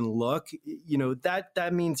to even look, you know,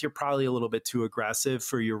 that means you're probably a little bit too aggressive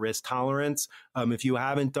for your risk tolerance. If you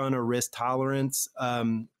haven't done a risk tolerance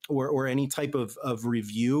or any type of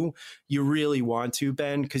review, you really want to,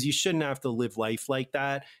 Ben, because you shouldn't have to live life like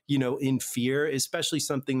that, you know, in fear, especially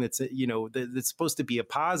something that's, you know, that's supposed to be a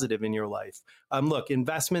positive in your life. Look,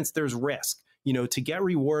 investments, there's risk. You know, to get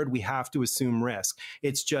reward, we have to assume risk.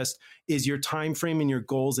 It's just, is your time frame and your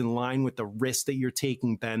goals in line with the risk that you're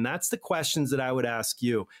taking, Ben? That's the questions that I would ask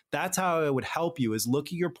you. That's how I would help you, is look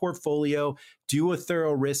at your portfolio, do a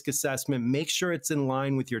thorough risk assessment, make sure it's in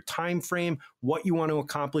line with your time frame, what you want to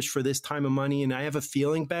accomplish for this time of money. And I have a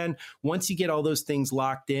feeling, Ben, once you get all those things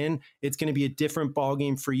locked in, it's going to be a different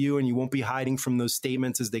ballgame for you, and you won't be hiding from those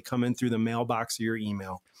statements as they come in through the mailbox or your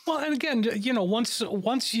email. Well, and again, you know,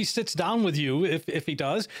 once he sits down with you, if he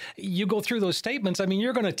does, you go through those statements. I mean,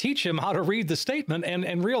 you're going to teach him how to read the statement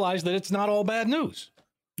and realize that it's not all bad news.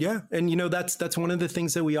 Yeah. And, that's one of the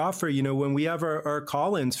things that we offer, when we have our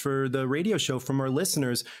call-ins for the radio show from our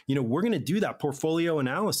listeners, we're going to do that portfolio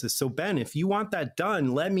analysis. So Ben, if you want that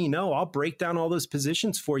done, let me know. I'll break down all those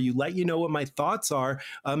positions for you, let you know what my thoughts are,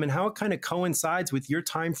 and how it kind of coincides with your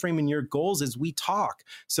time frame and your goals as we talk.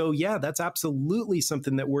 So yeah, that's absolutely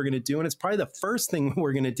something that we're going to do. And it's probably the first thing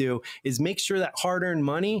we're going to do is make sure that hard-earned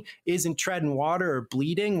money isn't treading water or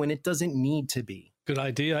bleeding when it doesn't need to be. Good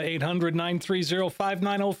idea.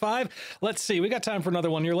 800-930-5905. Let's see. We got time for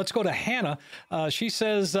another one here. Let's go to Hannah. She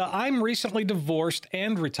says, I'm recently divorced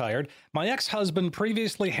and retired. My ex-husband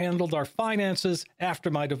previously handled our finances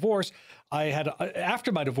after my divorce.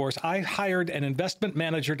 After my divorce, I hired an investment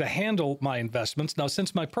manager to handle my investments. Now,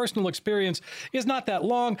 since my personal experience is not that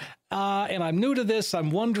long and I'm new to this,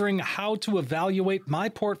 I'm wondering how to evaluate my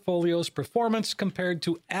portfolio's performance compared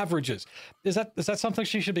to averages. Is that something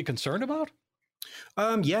she should be concerned about?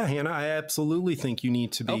 Yeah, Hannah, I absolutely think you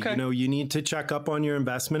need to be. Okay. You need to check up on your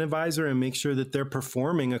investment advisor and make sure that they're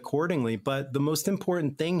performing accordingly. But the most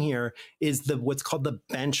important thing here is what's called the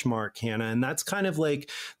benchmark, Hannah. And that's kind of like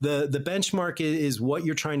the benchmark is what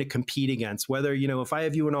you're trying to compete against. Whether, if I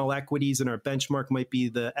have you in all equities and our benchmark might be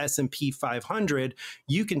the S&P 500,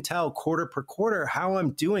 you can tell quarter per quarter how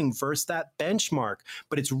I'm doing versus that benchmark.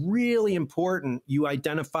 But it's really important you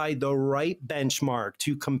identify the right benchmark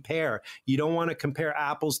to compare. You don't want to compare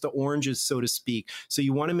apples to oranges, so to speak. So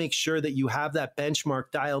you want to make sure that you have that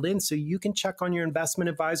benchmark dialed in so you can check on your investment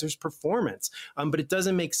advisor's performance. But it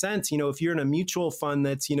doesn't make sense, if you're in a mutual fund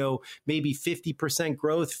that's, maybe 50%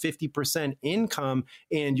 growth, 50% income,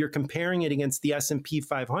 and you're comparing it against the S&P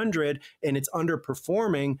 500 and it's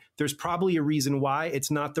underperforming, there's probably a reason why it's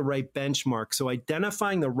not the right benchmark. So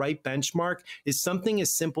identifying the right benchmark is something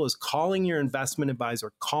as simple as calling your investment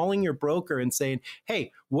advisor, calling your broker and saying,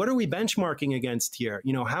 hey, what are we benchmarking against here?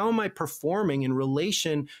 How am I performing in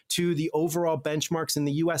relation to the overall benchmarks in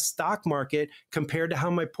the US stock market compared to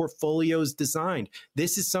how my portfolio is designed?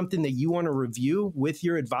 This is something that you want to review with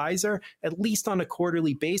your advisor, at least on a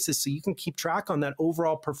quarterly basis, so you can keep track on that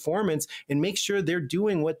overall performance and make sure they're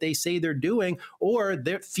doing what they say they're doing, or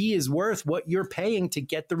their fee is worth what you're paying to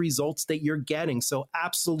get the results that you're getting. So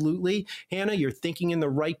absolutely, Hannah, you're thinking in the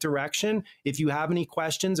right direction. If you have any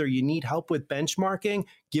questions or you need help with benchmarking,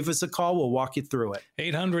 give us a call. We'll walk you through it.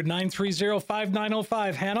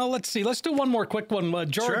 800-930-5905. Hannah, let's see. Let's do one more quick one.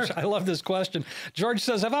 George, sure. I love this question. George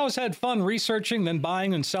says, I've always had fun researching, then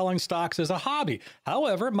buying and selling stocks as a hobby.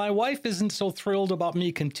 However, my wife isn't so thrilled about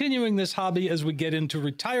me continuing this hobby as we get into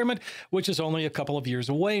retirement, which is only a couple of years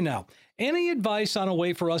away now. Any advice on a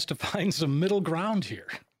way for us to find some middle ground here?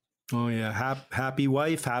 Oh yeah, happy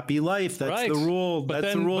wife, happy life. That's right. The rule.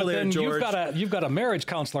 That's the rule there, George. You've got a marriage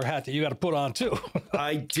counselor hat that you got to put on too.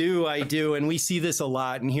 I do, and we see this a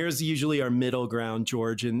lot. And here's usually our middle ground,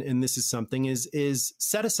 George. And this is something is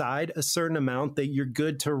set aside a certain amount that you're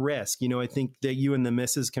good to risk. I think that you and the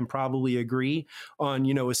missus can probably agree on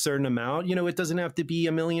a certain amount. It doesn't have to be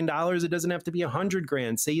 $1 million. It doesn't have to be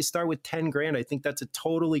 $100,000. Say you start with 10 grand. I think that's a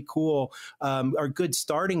totally cool or good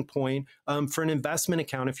starting point for an investment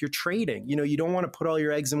account if you're trading. You don't want to put all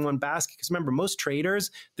your eggs in one basket because remember, most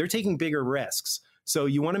traders, they're taking bigger risks. So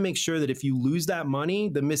you want to make sure that if you lose that money,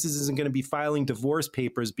 the missus isn't going to be filing divorce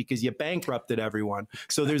papers because you bankrupted everyone.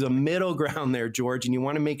 So there's a middle ground there, George, and you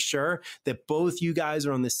want to make sure that both you guys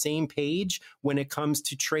are on the same page when it comes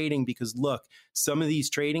to trading because look, some of these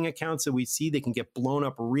trading accounts that we see, they can get blown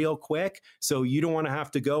up real quick. So you don't want to have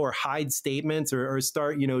to go or hide statements or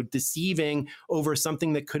start, deceiving over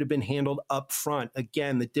something that could have been handled up front.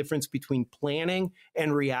 Again, the difference between planning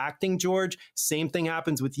and reacting, George, same thing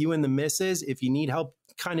happens with you and the missus. If you need help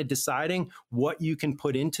kind of deciding what you can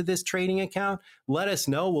put into this trading account, let us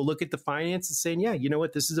know. We'll look at the finances saying, yeah, you know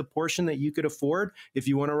what, this is a portion that you could afford. If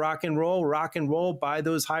you want to rock and roll, buy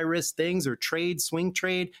those high risk things or trade, swing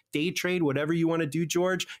trade, day trade, whatever you want to do,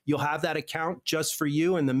 George, you'll have that account just for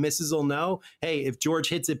you. And the missus will know, hey, if George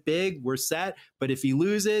hits it big, we're set. But if he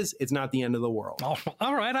loses, it's not the end of the world.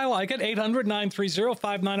 All right. I like it.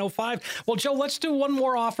 800-930-5905. Well, Joe, let's do one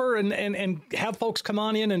more offer and have folks come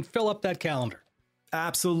on in and fill up that calendar.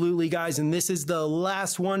 Absolutely, guys. And this is the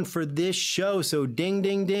last one for this show. So ding,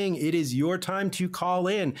 ding, ding. It is your time to call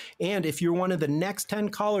in. And if you're one of the next 10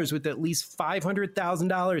 callers with at least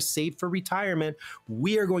 $500,000 saved for retirement,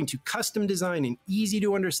 we are going to custom design an easy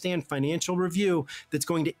to understand financial review that's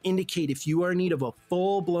going to indicate if you are in need of a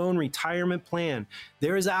full-blown retirement plan.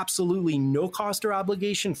 There is absolutely no cost or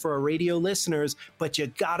obligation for our radio listeners, but you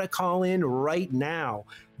gotta call in right now.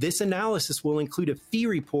 This analysis will include a fee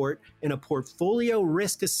report and a portfolio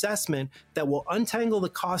risk assessment that will untangle the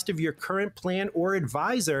cost of your current plan or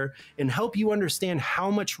advisor and help you understand how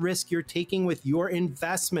much risk you're taking with your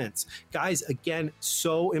investments. Guys, again,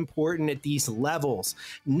 so important at these levels.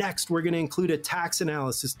 Next, we're going to include a tax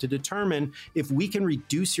analysis to determine if we can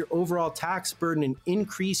reduce your overall tax burden and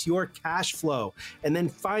increase your cash flow. And then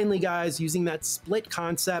finally, guys, using that split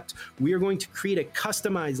concept, we are going to create a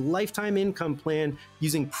customized lifetime income plan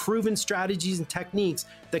using proven strategies and techniques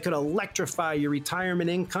that could electrify your retirement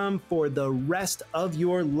income for the rest of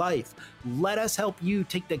your life. Let us help you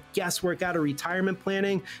take the guesswork out of retirement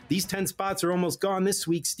planning. These 10 spots are almost gone this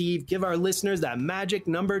week, Steve. Give our listeners that magic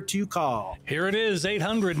number to call. Here it is,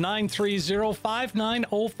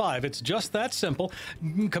 800-930-5905. It's just that simple.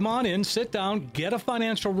 Come on in, sit down, get a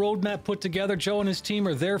financial roadmap put together. Joe and his team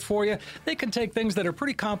are there for you. They can take things that are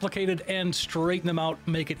pretty complicated and straighten them out,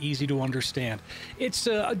 make it easy to understand. It's,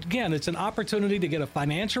 again, it's an opportunity to get a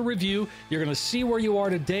financial review. You're going to see where you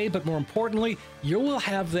are today, but more importantly, you will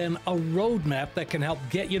have then a roadmap that can help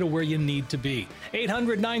get you to where you need to be.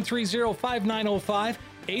 800-930-5905.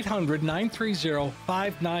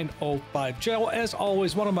 800-930-5905. Joe, as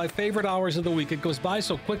always, one of my favorite hours of the week. It goes by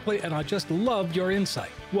so quickly, and I just love your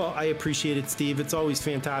insight. Well, I appreciate it, Steve. It's always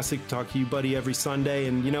fantastic to talk to you, buddy, every Sunday.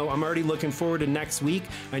 And, you know, I'm already looking forward to next week.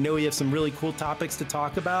 I know we have some really cool topics to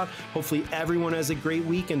talk about. Hopefully everyone has a great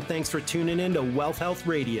week, and thanks for tuning in to Wealth Health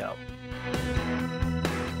Radio.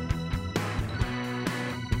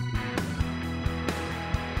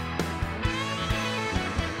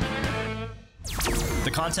 The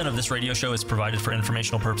content of this radio show is provided for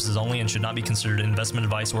informational purposes only and should not be considered investment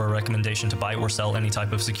advice or a recommendation to buy or sell any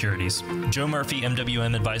type of securities. Joe Murphy,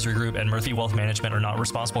 MWM Advisory Group, and Murphy Wealth Management are not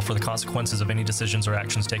responsible for the consequences of any decisions or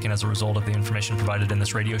actions taken as a result of the information provided in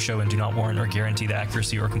this radio show and do not warrant or guarantee the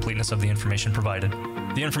accuracy or completeness of the information provided.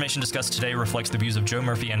 The information discussed today reflects the views of Joe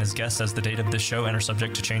Murphy and his guests as the date of this show and are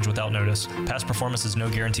subject to change without notice. Past performance is no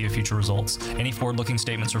guarantee of future results. Any forward-looking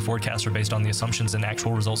statements or forecasts are based on the assumptions, and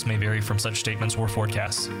actual results may vary from such statements or forecasts.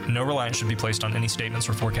 No reliance should be placed on any statements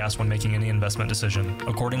or forecasts when making any investment decision.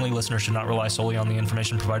 Accordingly, listeners should not rely solely on the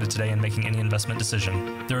information provided today in making any investment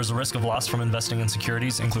decision. There is a risk of loss from investing in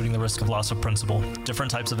securities, including the risk of loss of principal.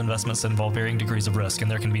 Different types of investments involve varying degrees of risk, and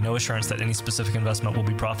there can be no assurance that any specific investment will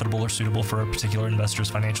be profitable or suitable for a particular investor's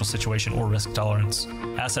financial situation or risk tolerance.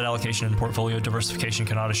 Asset allocation and portfolio diversification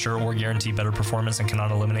cannot assure or guarantee better performance and cannot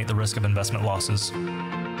eliminate the risk of investment losses.